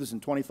those youths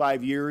in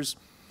 25 years,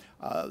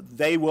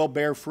 they will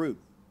bear fruit.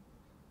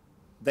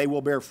 They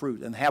will bear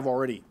fruit and have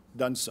already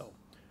done so.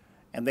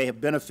 And they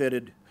have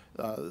benefited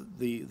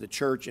the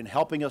church in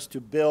helping us to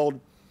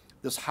build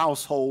this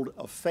household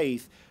of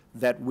faith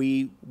that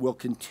we will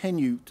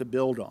continue to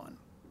build on.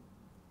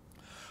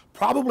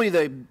 Probably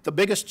the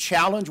biggest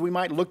challenge we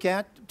might look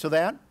at to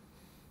that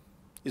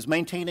is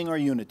maintaining our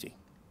unity.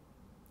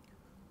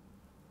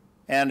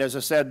 And as I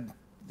said,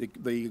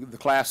 the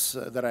class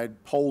that I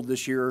polled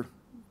this year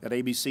at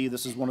ABC,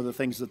 this is one of the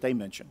things that they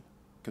mentioned,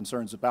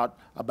 concerns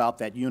about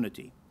that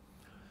unity.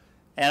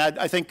 And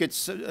I think it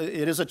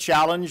is a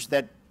challenge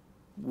that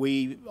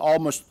we all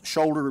must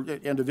shoulder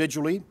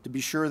individually to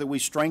be sure that we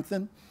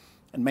strengthen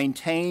and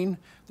maintain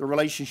the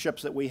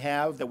relationships that we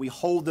have, that we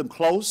hold them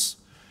close,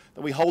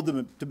 that we hold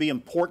them to be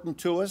important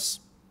to us,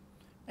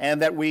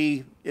 and that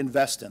we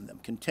invest in them,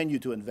 continue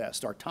to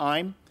invest our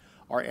time,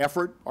 our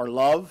effort, our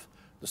love,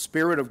 the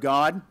Spirit of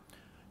God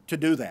to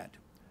do that,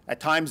 at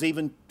times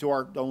even to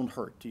our own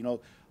hurt. You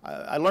know,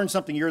 I learned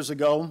something years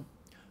ago.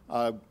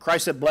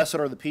 Christ said, "Blessed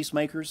are the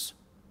peacemakers."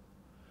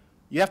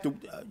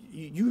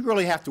 You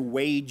really have to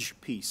wage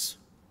peace.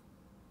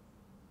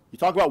 You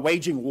talk about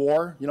waging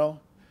war, you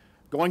know,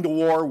 going to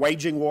war,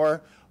 waging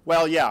war.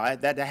 Well, yeah,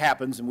 that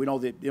happens, and we know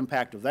the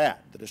impact of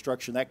that, the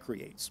destruction that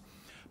creates.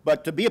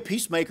 But to be a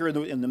peacemaker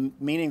in the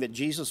meaning that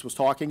Jesus was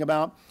talking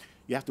about,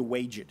 you have to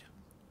wage it.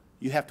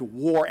 You have to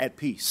war at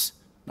peace.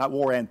 Not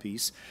war and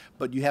peace,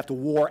 but you have to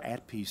war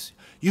at peace.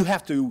 You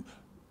have to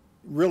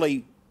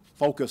really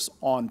focus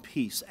on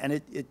peace, and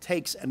it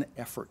takes an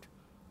effort.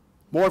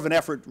 More of an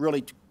effort,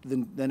 really,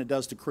 than it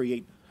does to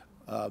create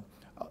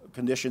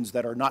conditions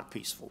that are not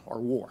peaceful or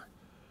war.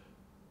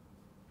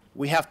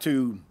 We have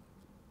to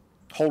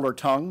hold our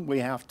tongue. We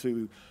have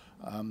to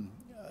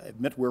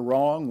admit we're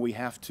wrong. We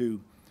have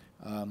to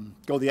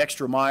go the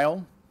extra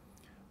mile.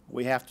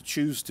 We have to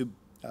choose to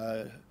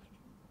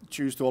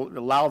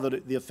allow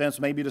the offense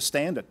maybe to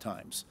stand at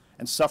times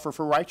and suffer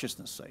for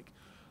righteousness' sake.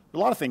 A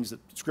lot of things that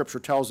Scripture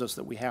tells us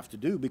that we have to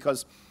do,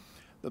 because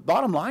the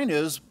bottom line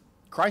is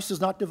Christ is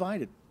not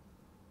divided.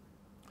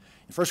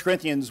 In 1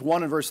 Corinthians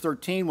 1 and verse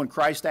 13, when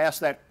Christ asked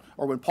that,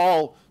 or when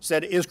Paul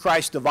said, "Is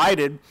Christ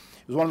divided?"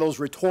 it was one of those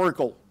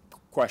rhetorical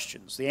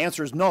questions. The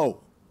answer is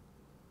no.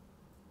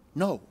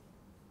 No,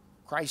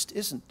 Christ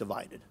isn't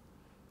divided.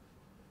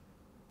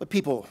 But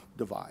people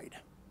divide.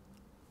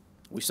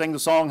 We sing the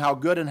song, "How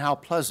good and how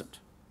pleasant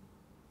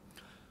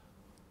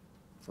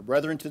for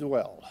brethren to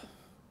dwell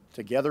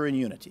together in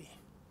unity."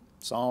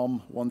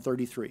 Psalm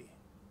 133.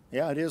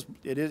 Yeah, it is.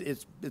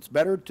 It's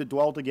better to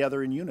dwell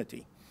together in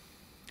unity.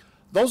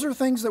 Those are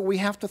things that we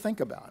have to think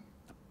about.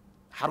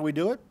 How do we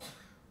do it?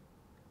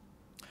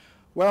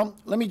 Well,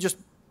 let me just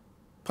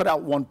put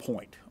out one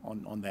point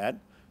on that.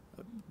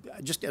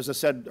 Just as I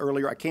said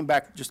earlier, I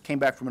just came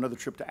back from another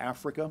trip to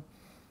Africa.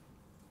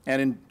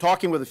 And in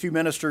talking with a few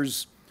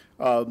ministers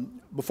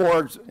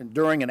before,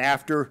 during, and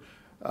after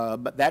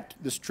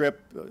this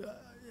trip,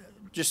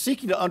 just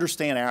seeking to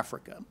understand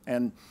Africa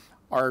and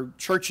our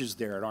churches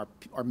there and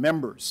our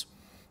members,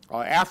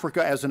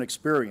 Africa as an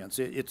experience.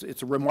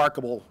 It's a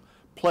remarkable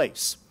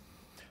place.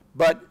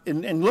 But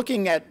in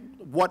looking at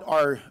what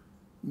our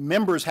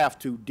members have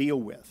to deal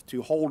with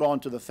to hold on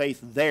to the faith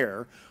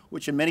there,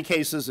 which in many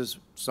cases is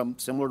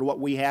similar to what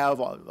we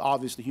have.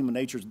 Obviously, human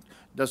nature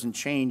doesn't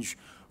change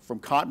from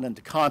continent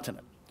to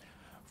continent,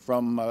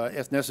 from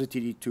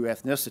ethnicity to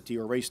ethnicity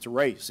or race to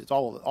race. It's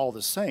all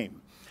the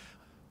same.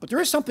 But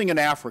there is something in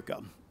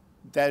Africa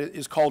that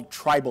is called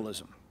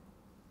tribalism.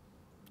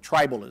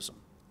 Tribalism.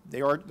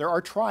 There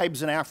are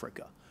tribes in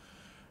Africa.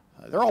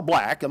 They're all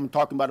black. I'm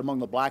talking about among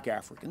the black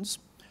Africans.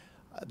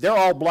 They're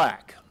all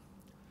black,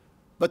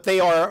 but they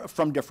are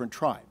from different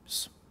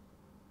tribes.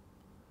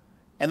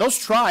 And those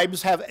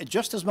tribes have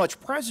just as much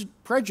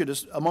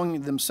prejudice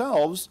among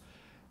themselves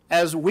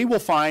as we will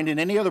find in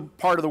any other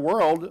part of the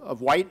world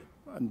of white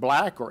and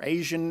black or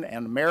Asian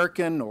and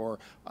American or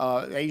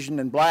Asian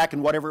and black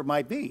and whatever it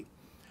might be.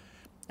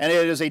 And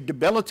it is a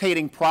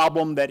debilitating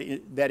problem that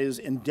is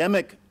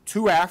endemic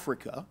to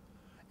Africa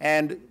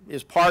and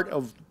is part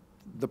of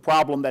the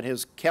problem that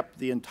has kept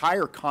the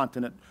entire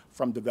continent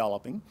from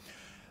developing.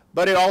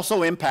 But it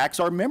also impacts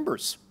our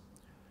members.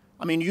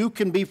 I mean, you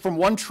can be from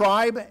one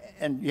tribe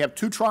and you have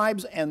two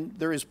tribes and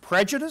there is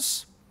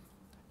prejudice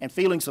and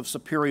feelings of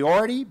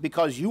superiority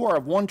because you are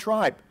of one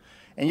tribe,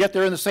 and yet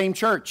they're in the same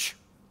church.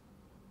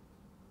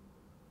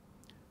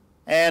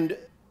 And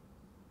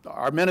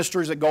our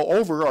ministers that go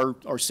over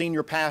are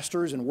senior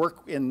pastors and work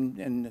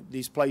in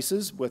these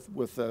places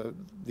with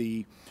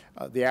the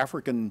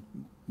African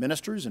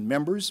ministers and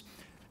members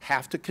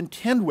have to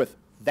contend with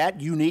that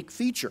unique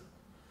feature.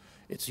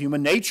 It's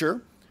human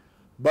nature,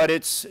 but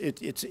it's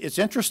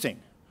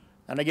interesting.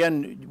 And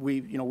again,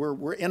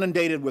 we're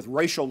inundated with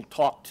racial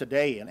talk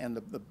today, and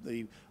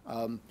the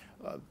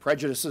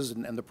prejudices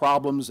and the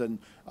problems, and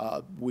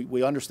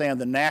we understand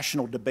the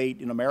national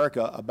debate in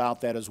America about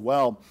that as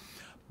well.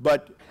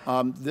 But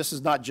this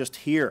is not just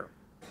here.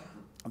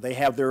 They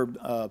have their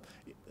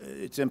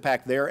its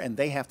impact there, and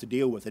they have to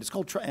deal with it. It's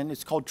called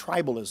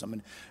tribalism.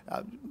 And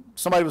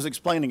somebody was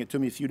explaining it to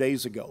me a few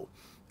days ago,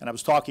 and I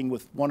was talking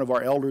with one of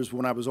our elders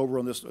when I was over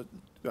on this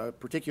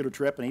particular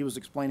trip, and he was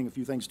explaining a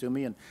few things to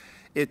me, and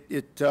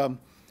it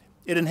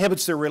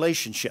inhibits their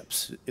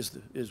relationships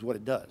is what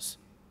it does.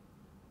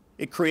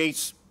 It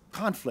creates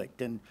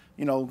conflict, and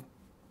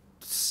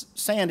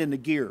sand in the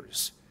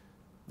gears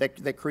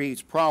that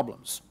creates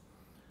problems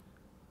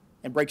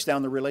and breaks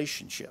down the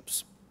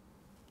relationships.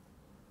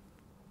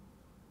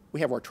 We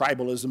have our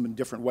tribalism in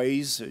different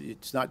ways.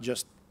 It's not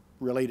just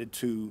related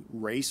to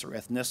race or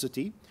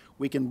ethnicity.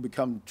 We can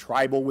become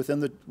tribal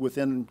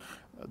within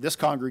this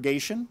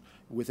congregation,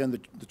 within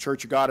the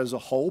Church of God as a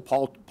whole.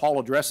 Paul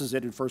addresses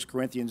it in 1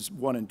 Corinthians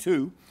 1 and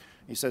 2.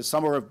 He says,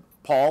 some are of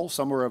Paul,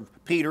 some are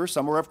of Peter,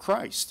 some are of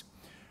Christ.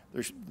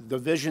 There's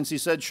divisions, he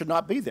said, should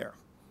not be there.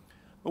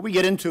 But we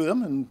get into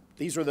them, and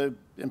these are the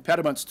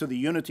impediments to the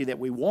unity that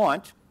we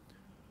want.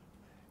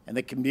 And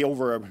they can be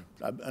over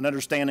an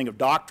understanding of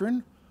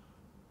doctrine.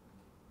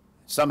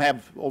 Some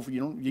have over,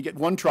 you get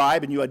one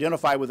tribe and you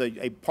identify with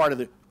a part of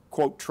the,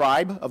 quote,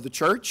 tribe of the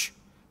church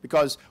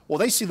because, well,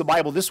 they see the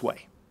Bible this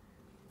way.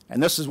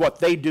 And this is what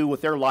they do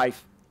with their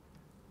life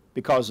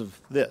because of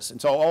this.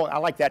 And so, oh, I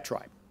like that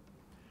tribe.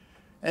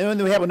 And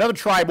then we have another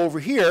tribe over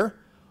here.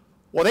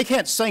 Well, they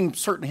can't sing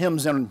certain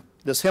hymns in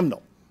this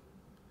hymnal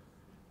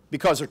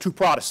because they're too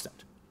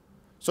Protestant.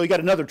 So you got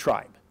another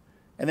tribe.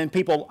 And then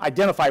people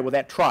identify with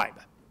that tribe.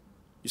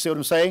 You see what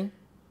I'm saying?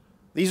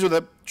 This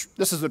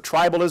is the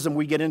tribalism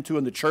we get into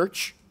in the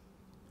church,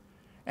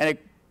 and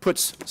it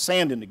puts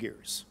sand in the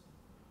gears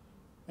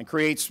and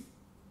creates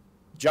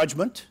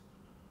judgment,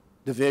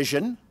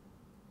 division,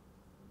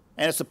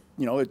 and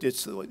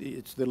it's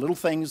the little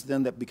things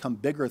then that become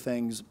bigger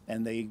things,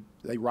 and they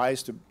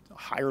rise to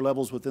higher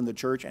levels within the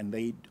church, and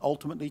they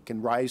ultimately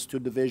can rise to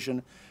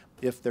division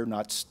if they're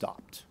not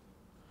stopped.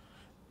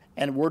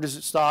 And where does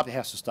it stop? It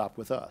has to stop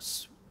with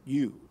us,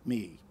 you,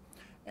 me,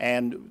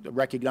 and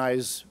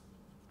recognize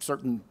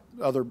certain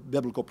other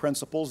biblical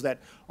principles that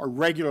are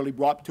regularly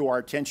brought to our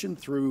attention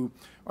through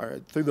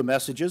the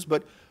messages,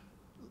 but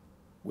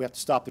we have to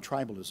stop the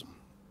tribalism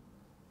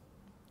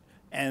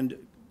and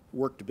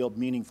work to build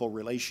meaningful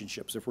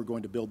relationships if we're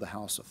going to build the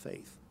house of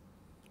faith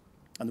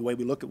and the way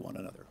we look at one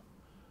another.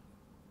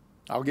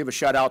 I'll give a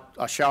shout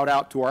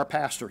out to our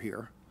pastor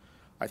here.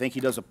 I think he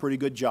does a pretty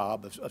good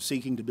job of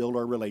seeking to build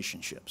our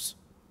relationships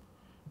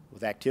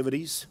with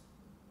activities,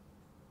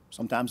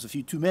 sometimes a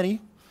few too many,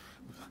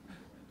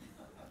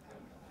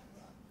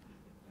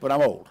 but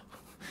I'm old.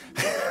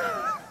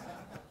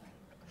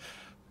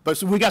 But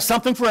so we got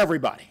something for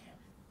everybody,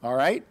 all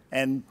right?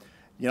 And,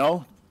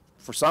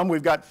 for some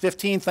we've got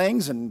 15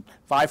 things and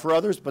 5 for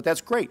others, but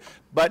that's great.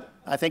 But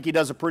I think he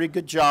does a pretty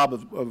good job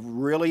of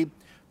really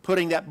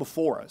putting that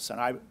before us.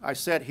 And I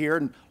sat here,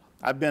 and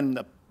I've been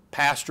a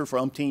pastor for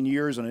umpteen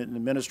years and in the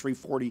ministry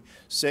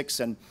 46,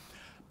 and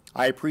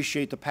I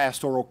appreciate the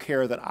pastoral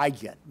care that I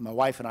get, my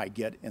wife and I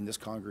get in this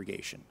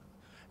congregation.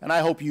 And I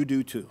hope you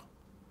do too,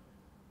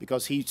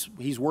 because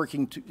he's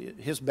working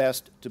his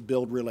best to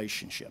build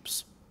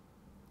relationships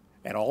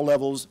at all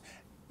levels,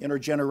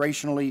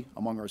 intergenerationally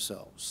among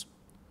ourselves.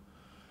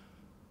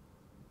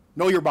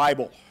 Know your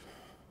Bible,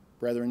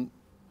 brethren,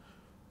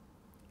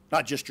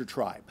 not just your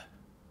tribe,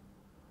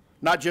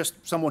 not just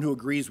someone who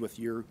agrees with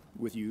you.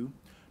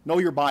 Know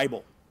your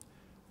Bible,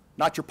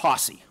 not your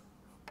posse.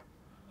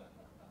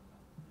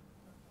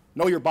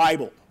 Know your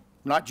Bible,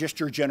 not just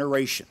your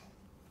generation.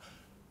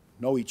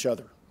 Know each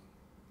other.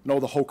 Know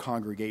the whole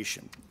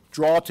congregation.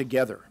 Draw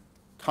together.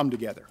 Come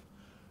together.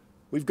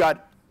 We've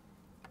got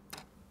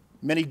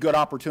many good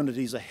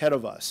opportunities ahead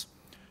of us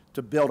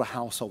to build a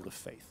household of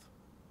faith.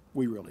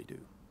 We really do.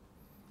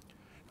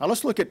 Now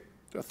let's look at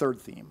a third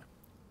theme,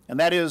 and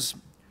that is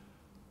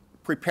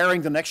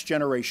preparing the next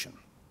generation.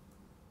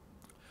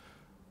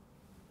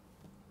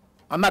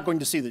 I'm not going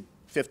to see the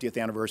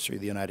 50th anniversary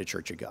of the United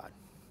Church of God.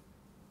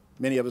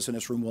 Many of us in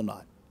this room will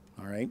not,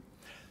 all right?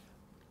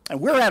 And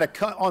we're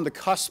on the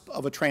cusp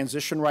of a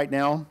transition right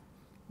now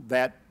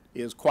that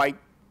is quite,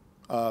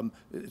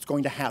 it's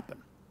going to happen.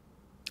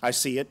 I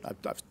see it.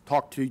 I've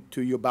talked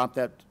to you about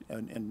that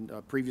in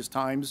previous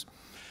times.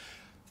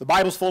 The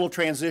Bible's full of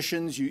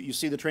transitions. You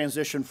see the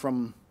transition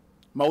from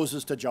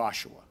Moses to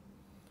Joshua.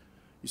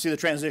 You see the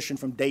transition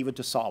from David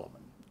to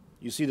Solomon.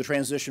 You see the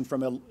transition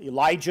from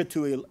Elijah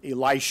to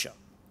Elisha.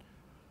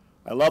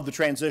 I love the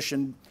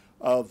transition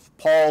of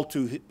Paul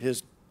to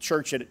his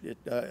church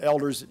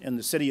elders in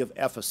the city of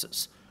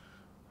Ephesus,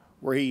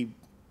 where he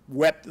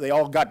wept. They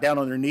all got down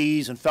on their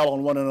knees and fell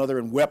on one another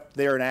and wept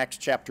there in Acts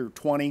chapter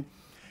 20.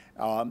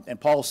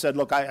 And Paul said,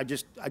 look, I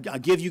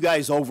give you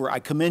guys over. I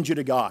commend you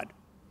to God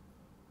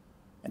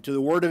and to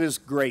the word of his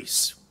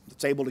grace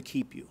that's able to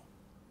keep you.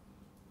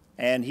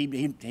 And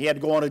he had to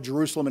go on to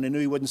Jerusalem, and he knew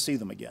he wouldn't see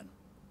them again.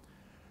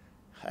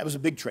 That was a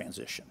big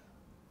transition.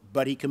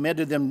 But he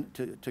commended them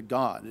to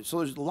God. So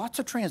there's lots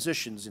of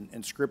transitions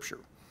in Scripture.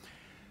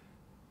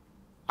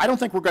 I don't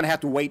think we're going to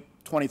have to wait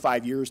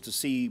 25 years to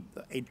see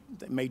a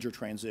major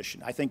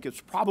transition. I think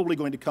it's probably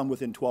going to come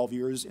within 12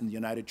 years in the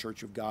United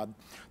Church of God.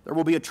 There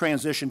will be a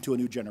transition to a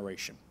new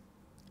generation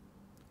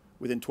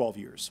within 12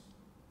 years.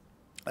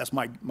 That's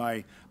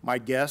my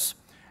guess.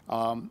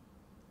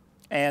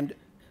 And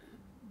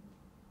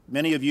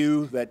many of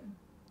you that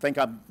think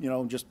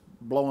I'm just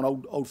blowing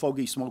old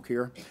fogey smoke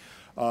here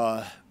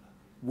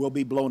will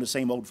be blowing the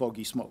same old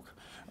fogey smoke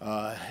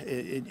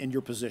in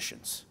your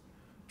positions.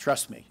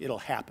 Trust me, it'll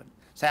happen.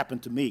 It's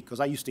happened to me because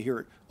I used to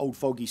hear old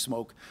fogey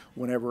smoke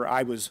whenever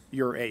I was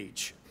your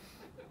age.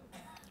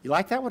 You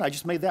like that one? I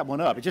just made that one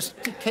up. It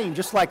came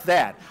just like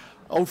that,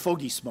 old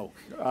fogey smoke.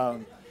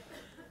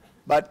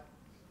 But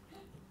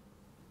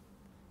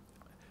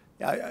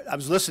I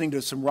was listening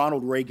to some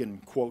Ronald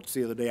Reagan quotes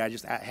the other day. I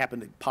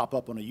happened to pop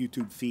up on a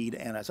YouTube feed,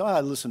 and I said,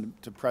 I listened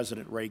to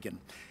President Reagan,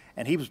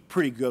 and he was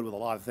pretty good with a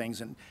lot of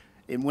things. And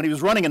when he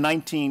was running in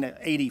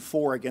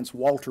 1984 against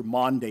Walter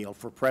Mondale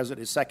for president,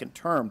 his second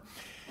term,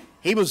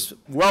 he was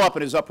well up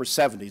in his upper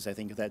 70s, I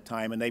think, at that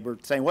time, and they were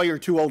saying, well, you're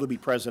too old to be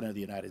president of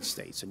the United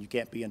States, and you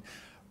can't be in.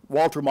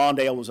 Walter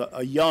Mondale was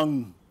a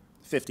young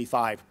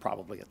 55,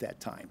 probably, at that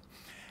time.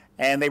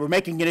 And they were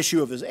making an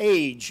issue of his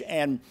age,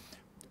 and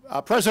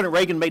President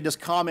Reagan made this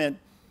comment.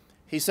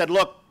 He said,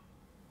 look,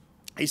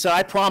 he said,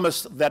 I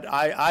promise that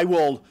I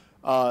will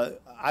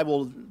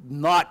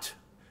not,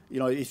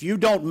 if you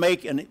don't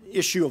make an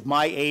issue of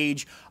my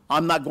age,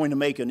 I'm not going to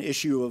make an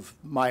issue of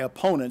my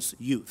opponent's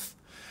youth.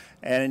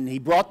 And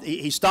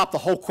he stopped the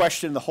whole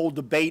question, the whole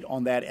debate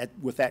on that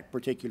with that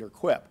particular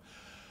quip.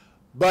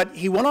 But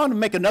he went on to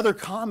make another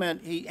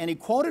comment, and he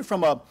quoted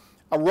from a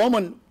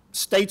Roman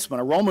statesman,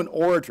 a Roman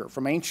orator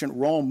from ancient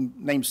Rome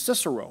named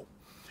Cicero,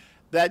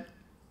 that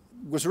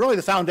was really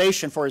the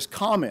foundation for his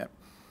comment.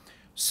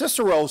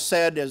 Cicero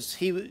said, as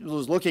he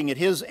was looking at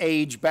his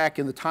age back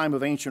in the time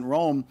of ancient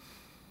Rome,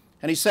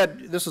 and he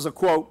said, this is a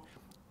quote,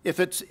 if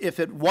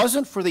it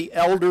wasn't for the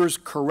elders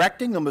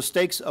correcting the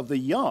mistakes of the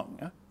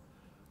young,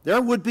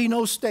 there would be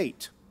no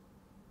state.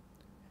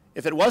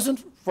 If it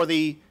wasn't for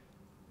the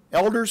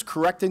elders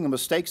correcting the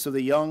mistakes of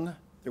the young,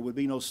 there would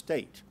be no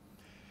state.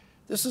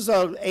 This is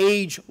an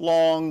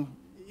age-long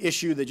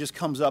issue that just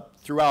comes up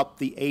throughout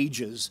the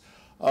ages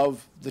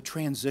of the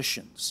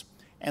transitions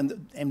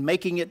and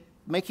making the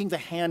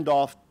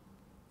handoff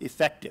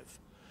effective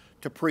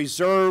to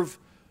preserve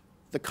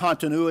the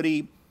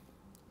continuity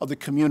of the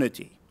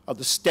community, of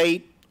the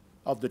state,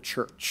 of the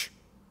church.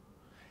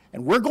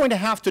 And we're going to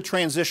have to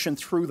transition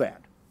through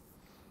that.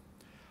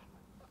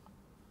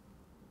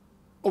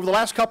 Over the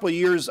last couple of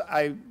years,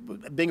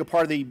 being a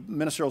part of the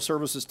ministerial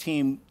services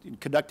team,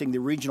 conducting the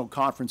regional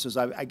conferences,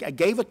 I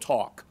gave a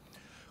talk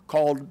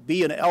called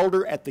Be an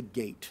Elder at the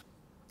Gate.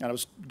 And I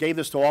gave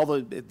this to all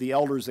the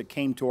elders that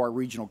came to our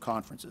regional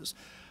conferences.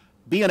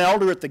 Be an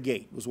elder at the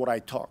gate was what I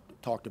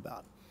talked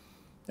about.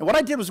 And what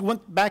I did was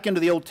went back into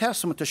the Old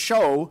Testament to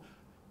show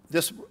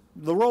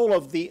the role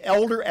of the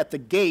elder at the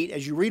gate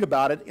as you read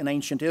about it in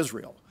ancient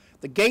Israel.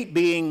 The gate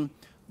being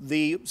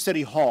the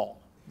city hall,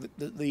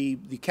 the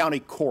county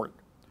court,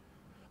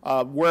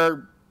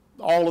 where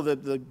all of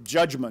the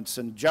judgments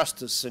and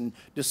justice and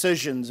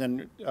decisions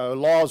and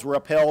laws were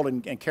upheld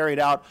and carried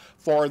out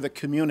for the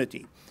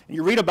community. And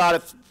you read about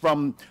it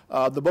from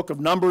the book of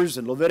Numbers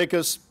and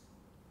Leviticus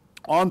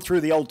on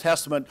through the Old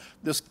Testament,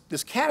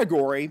 this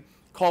category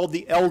called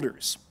the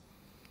elders.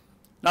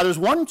 Now there's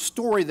one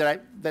story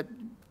that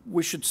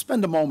we should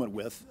spend a moment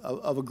with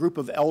of a group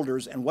of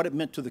elders and what it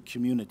meant to the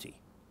community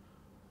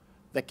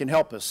that can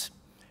help us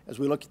as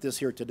we look at this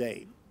here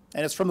today.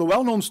 And it's from the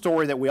well-known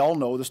story that we all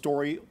know, the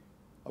story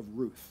of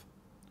Ruth.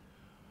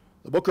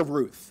 The book of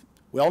Ruth.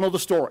 We all know the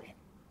story.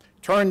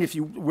 Turn, if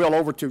you will,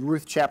 over to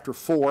Ruth chapter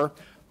 4,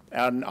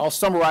 and I'll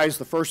summarize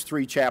the first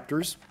 3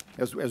 chapters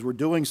as we're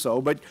doing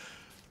so. But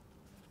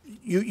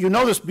you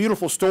know this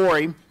beautiful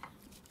story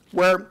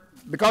where,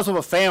 because of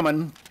a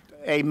famine,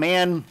 a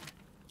man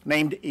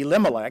named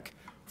Elimelech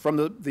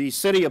from the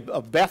city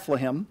of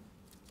Bethlehem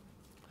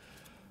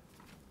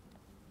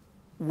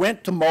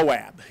went to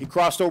Moab. He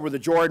crossed over the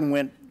Jordan,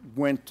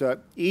 went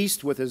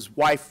east with his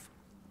wife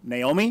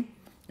Naomi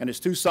and his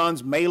 2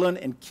 sons Mahlon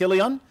and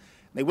Chilion.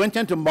 They went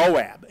into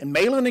Moab, and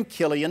Mahlon and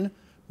Chilion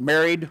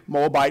married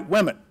Moabite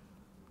women,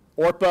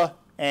 Orpah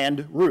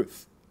and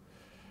Ruth.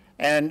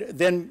 And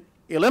then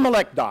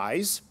Elimelech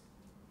dies,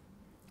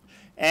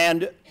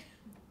 and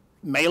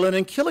Mahlon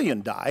and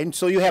Chilion die, and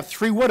so you have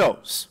 3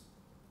 widows,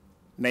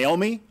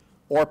 Naomi,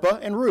 Orpah,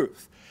 and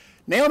Ruth.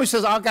 Naomi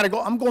says, I'm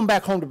going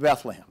back home to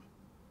Bethlehem,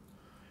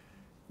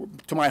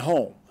 to my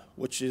home,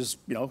 which is,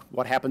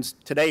 what happens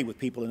today with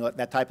people in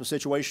that type of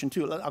situation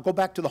too. I'll go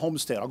back to the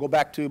homestead. I'll go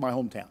back to my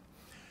hometown.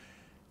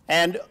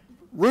 And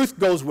Ruth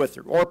goes with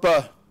her.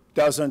 Orpah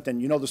doesn't, and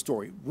you know the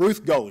story.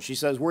 Ruth goes. She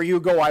says, where you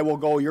go, I will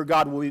go. Your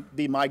God will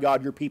be my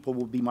God. Your people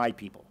will be my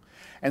people.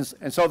 And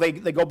so they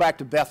go back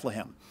to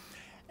Bethlehem.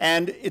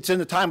 And it's in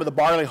the time of the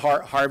barley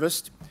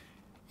harvest.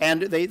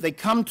 And they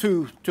come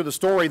to the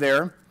story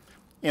there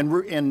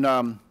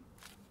in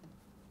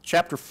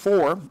chapter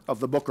 4 of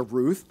the book of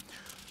Ruth,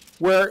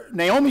 where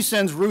Naomi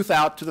sends Ruth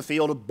out to the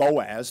field of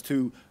Boaz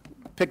to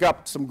pick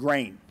up some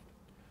grain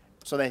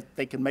so that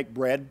they can make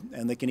bread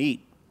and they can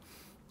eat.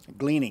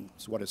 Gleaning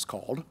is what it's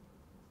called.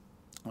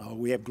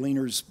 We have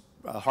gleaners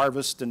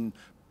harvest in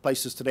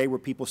places today where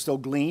people still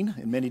glean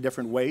in many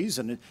different ways,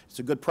 and it's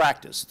a good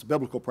practice. It's a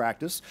biblical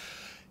practice.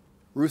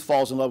 Ruth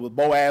falls in love with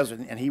Boaz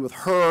and he with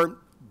her,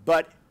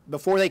 but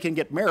before they can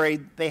get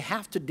married, they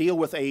have to deal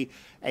with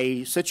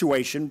a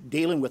situation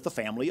dealing with the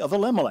family of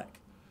Elimelech.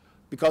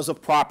 because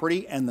of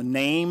property and the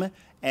name,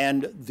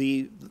 and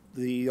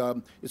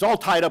it's all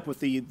tied up with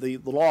the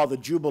law of the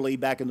Jubilee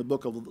back in the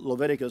book of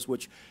Leviticus,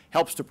 which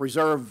helps to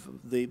preserve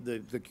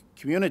the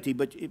community.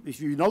 But if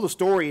you know the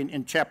story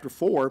in chapter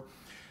 4,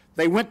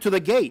 they went to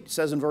the gate, it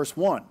says in verse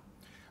 1,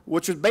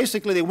 which was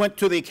basically they went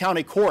to the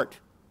county court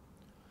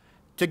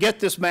to get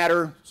this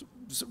matter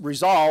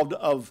resolved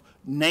of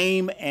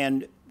name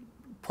and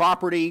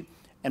property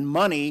and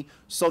money,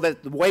 so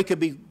that the way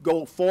could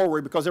go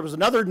forward, because there was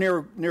another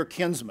near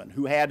kinsman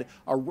who had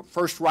a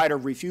first right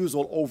of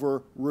refusal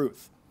over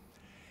Ruth.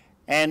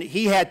 And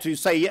he had to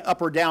say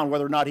up or down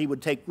whether or not he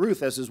would take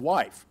Ruth as his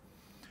wife.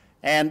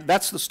 And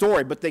that's the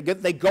story. But they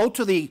go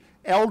to the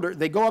elder,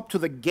 they go up to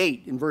the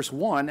gate in verse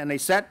 1, and they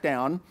sat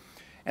down,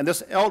 and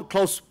this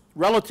close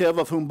relative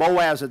of whom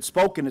Boaz had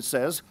spoken, it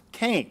says,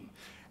 came.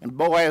 And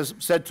Boaz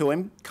said to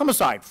him, "Come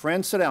aside,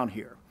 friend, sit down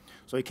here."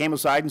 So he came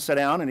aside and sat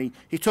down, and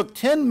he took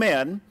 10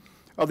 men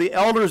of the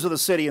elders of the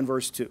city in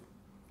verse 2.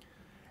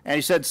 And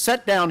he said,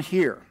 "Sit down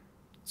here."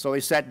 So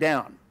they sat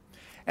down.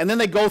 And then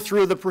they go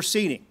through the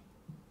proceeding.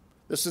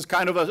 This is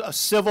kind of a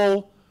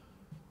civil,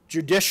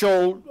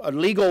 judicial,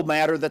 legal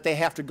matter that they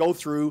have to go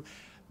through.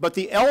 But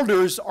the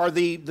elders are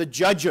the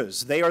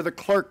judges. They are the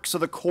clerks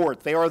of the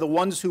court. They are the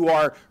ones who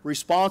are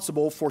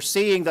responsible for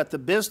seeing that the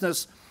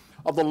business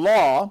of the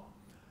law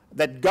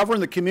that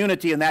governed the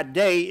community in that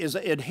day is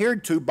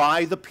adhered to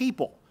by the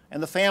people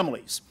and the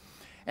families.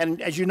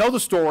 And as you know the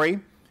story,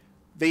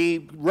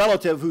 the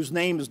relative whose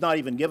name is not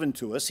even given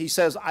to us, he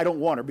says, "I don't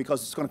want her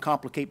because it's going to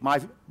complicate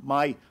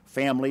my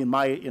family and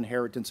my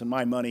inheritance and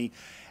my money."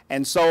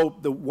 And so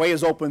the way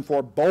is open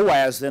for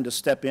Boaz then to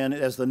step in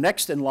as the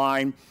next in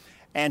line,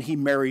 and he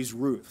marries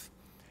Ruth.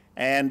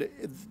 And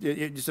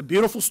it's a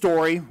beautiful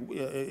story.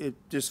 It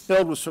is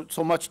filled with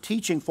so much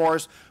teaching for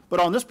us. But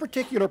on this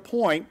particular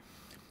point,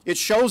 it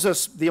shows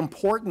us the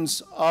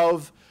importance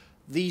of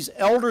these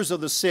elders of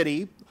the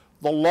city,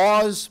 the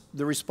laws,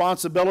 the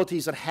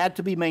responsibilities that had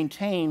to be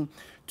maintained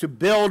to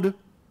build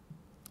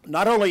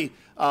not only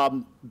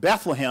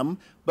Bethlehem,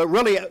 but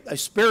really a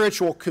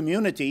spiritual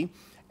community,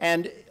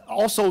 and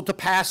also to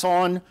pass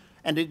on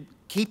and to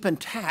keep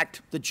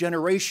intact the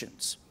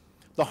generations,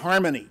 the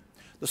harmony,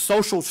 the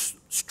social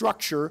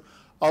structure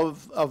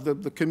of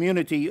the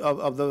community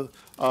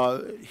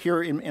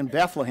here in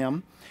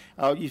Bethlehem.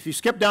 If you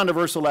skip down to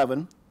verse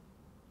 11,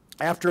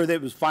 after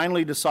it was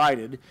finally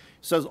decided, it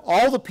says,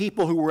 "All the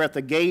people who were at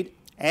the gate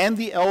and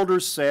the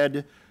elders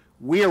said,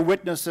 'We are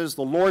witnesses.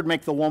 The Lord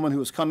make the woman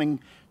who is coming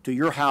to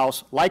your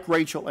house like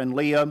Rachel and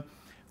Leah,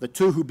 the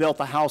two who built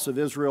the house of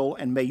Israel,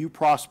 and may you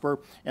prosper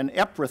in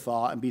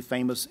Ephrathah and be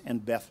famous in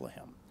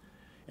Bethlehem.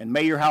 And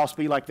may your house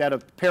be like that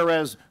of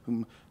Perez,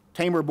 whom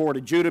Tamar bore to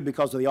Judah,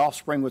 because of the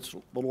offspring which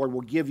the Lord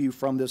will give you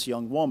from this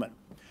young woman.'"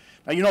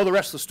 Now you know the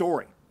rest of the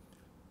story.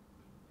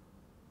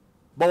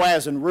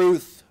 Boaz and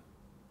Ruth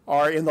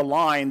are in the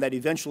line that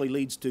eventually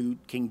leads to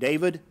King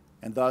David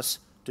and thus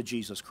to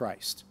Jesus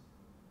Christ.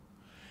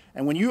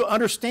 And when you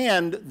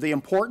understand the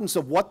importance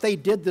of what they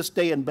did this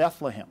day in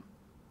Bethlehem,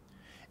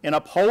 in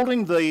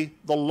upholding the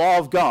law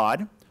of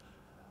God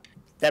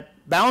that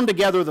bound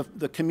together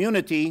the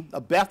community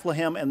of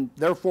Bethlehem and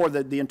therefore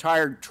the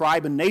entire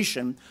tribe and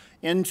nation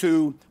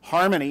into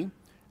harmony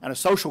and a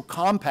social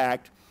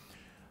compact,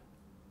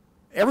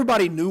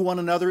 everybody knew one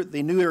another,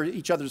 they knew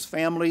each other's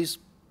families,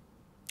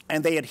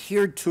 and they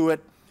adhered to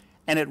it,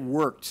 and it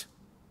worked.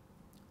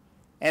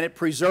 And it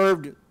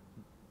preserved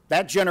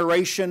that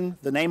generation,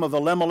 the name of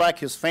Elimelech,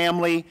 his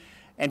family,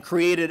 and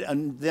created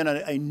then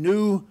a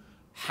new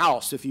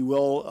house, if you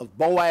will, of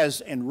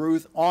Boaz and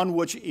Ruth, on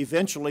which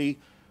eventually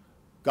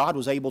God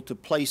was able to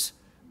place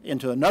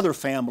into another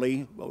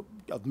family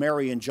of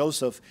Mary and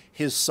Joseph,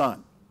 his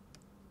son,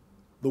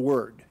 the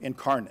Word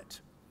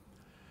incarnate.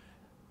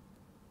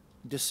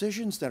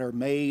 Decisions that are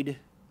made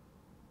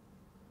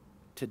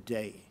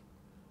today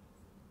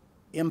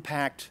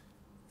impact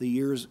the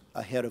years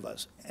ahead of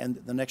us and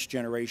the next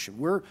generation.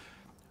 We're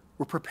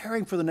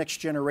preparing for the next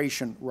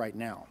generation right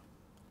now.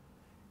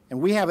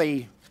 And we have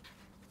a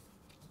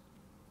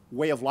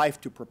way of life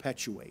to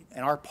perpetuate.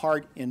 And our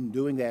part in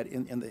doing that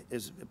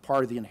is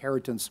part of the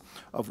inheritance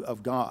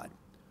of God.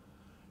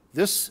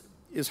 This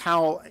is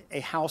how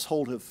a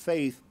household of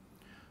faith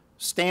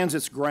stands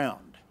its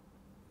ground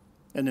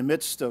in the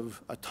midst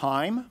of a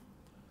time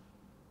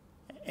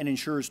and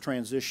ensures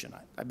transition.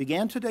 I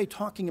began today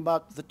talking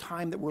about the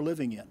time that we're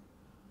living in,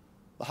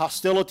 the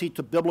hostility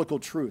to biblical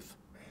truth,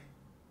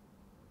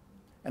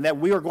 and that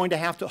we are going to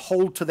have to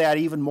hold to that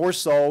even more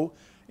so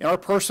in our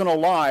personal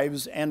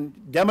lives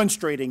and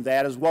demonstrating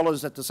that, as well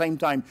as at the same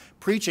time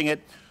preaching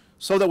it,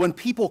 so that when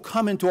people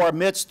come into our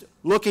midst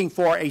looking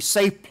for a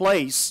safe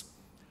place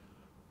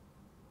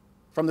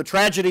from the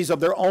tragedies of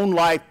their own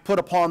life put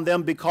upon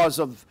them because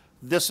of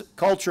this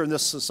culture and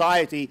this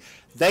society,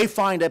 they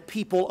find a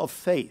people of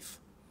faith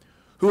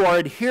who are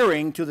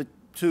adhering to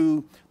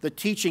the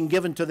teaching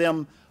given to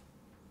them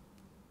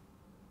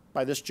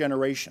by this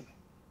generation.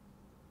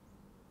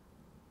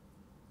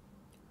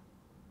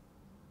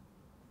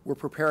 We're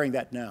preparing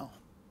that now.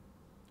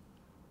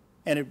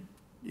 And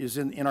is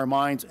in our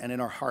minds and in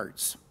our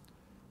hearts.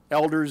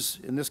 Elders,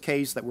 in this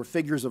case, that were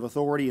figures of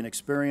authority and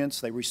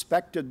experience, they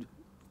respected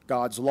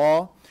God's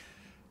law,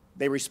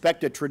 they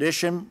respected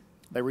tradition,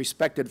 they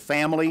respected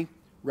family,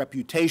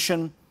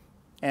 reputation,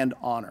 and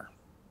honor.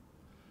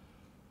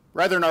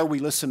 Brethren, are we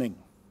listening?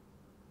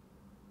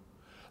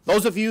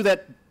 Those of you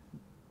that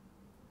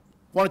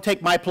want to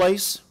take my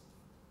place,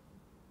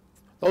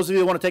 those of you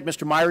that want to take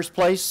Mr. Meyer's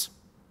place,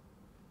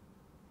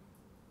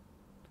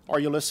 are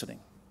you listening?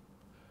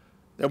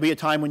 There'll be a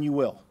time when you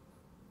will.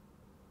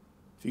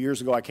 A few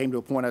years ago, I came to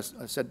a point, I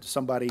said to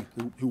somebody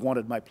who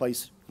wanted my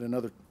place in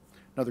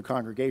another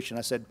congregation,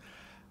 I said,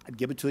 I'd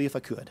give it to you if I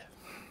could,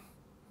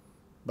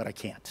 but I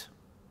can't.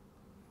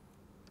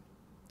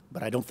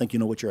 But I don't think you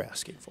know what you're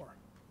asking for.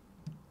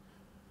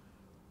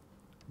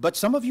 But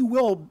some of you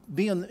will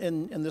be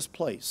in this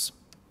place.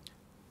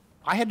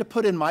 I had to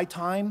put in my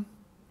time.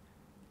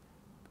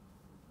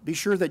 Be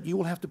sure that you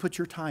will have to put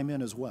your time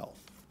in as well.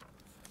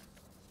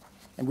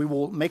 And we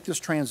will make this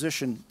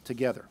transition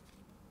together.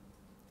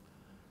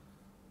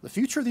 The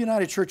future of the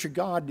United Church of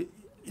God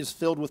is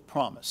filled with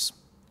promise.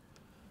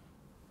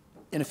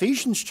 In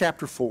Ephesians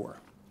chapter 4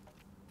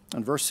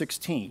 and verse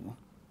 16,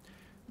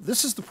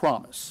 this is the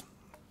promise.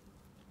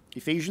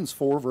 Ephesians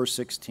 4, verse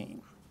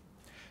 16.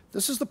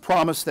 This is the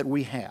promise that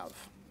we have.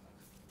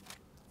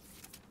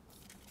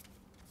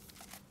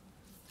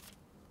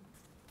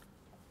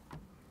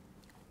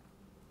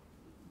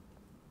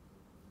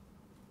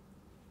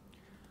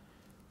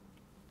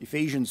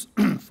 Ephesians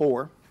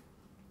 4.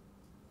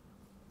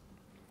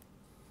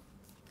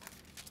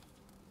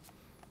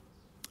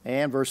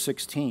 And verse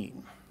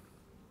 16.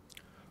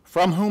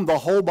 From whom the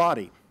whole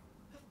body,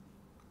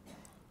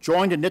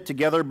 joined and knit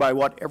together by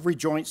what every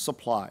joint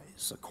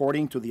supplies,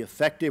 according to the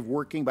effective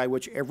working by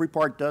which every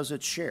part does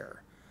its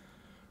share,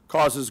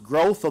 causes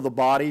growth of the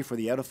body for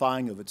the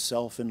edifying of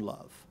itself in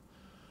love.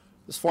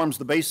 This forms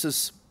the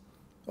basis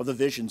of the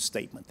vision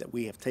statement that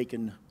we have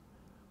taken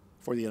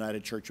for the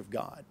United Church of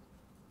God.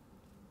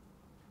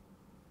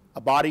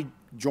 A body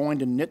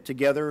joined and knit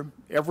together,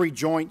 every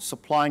joint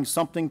supplying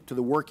something to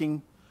the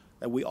working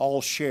that we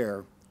all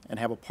share and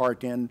have a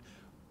part in,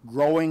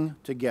 growing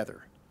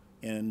together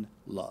in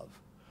love,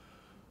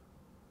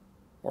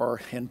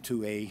 or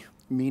into a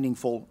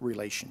meaningful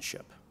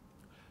relationship.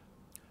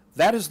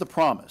 That is the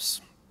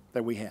promise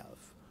that we have.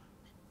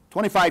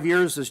 25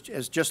 years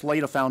has just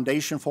laid a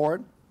foundation for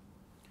it.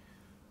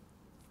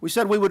 We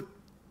said we would,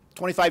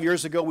 25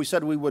 years ago, we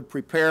said we would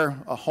prepare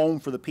a home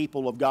for the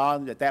people of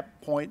God at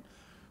that point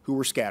who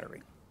were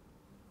scattering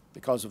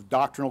because of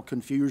doctrinal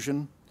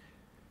confusion.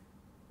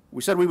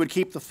 We said we would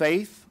keep the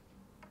faith,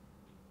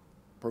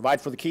 provide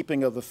for the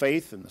keeping of the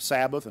faith and the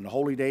Sabbath and the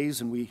holy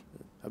days, and we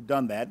have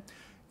done that.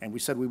 And we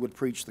said we would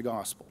preach the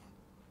gospel.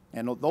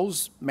 And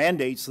those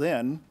mandates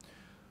then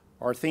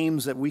are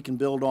themes that we can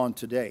build on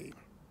today.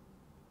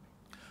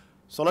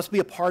 So let's be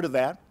a part of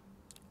that.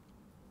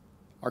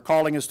 Our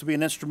calling is to be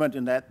an instrument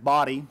in that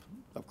body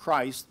of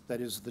Christ,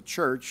 that is the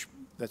church,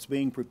 that's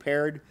being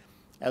prepared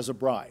as a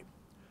bride.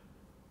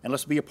 And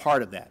let's be a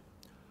part of that.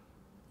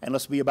 And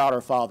let's be about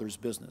our Father's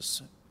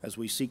business as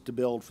we seek to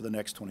build for the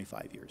next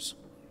 25 years.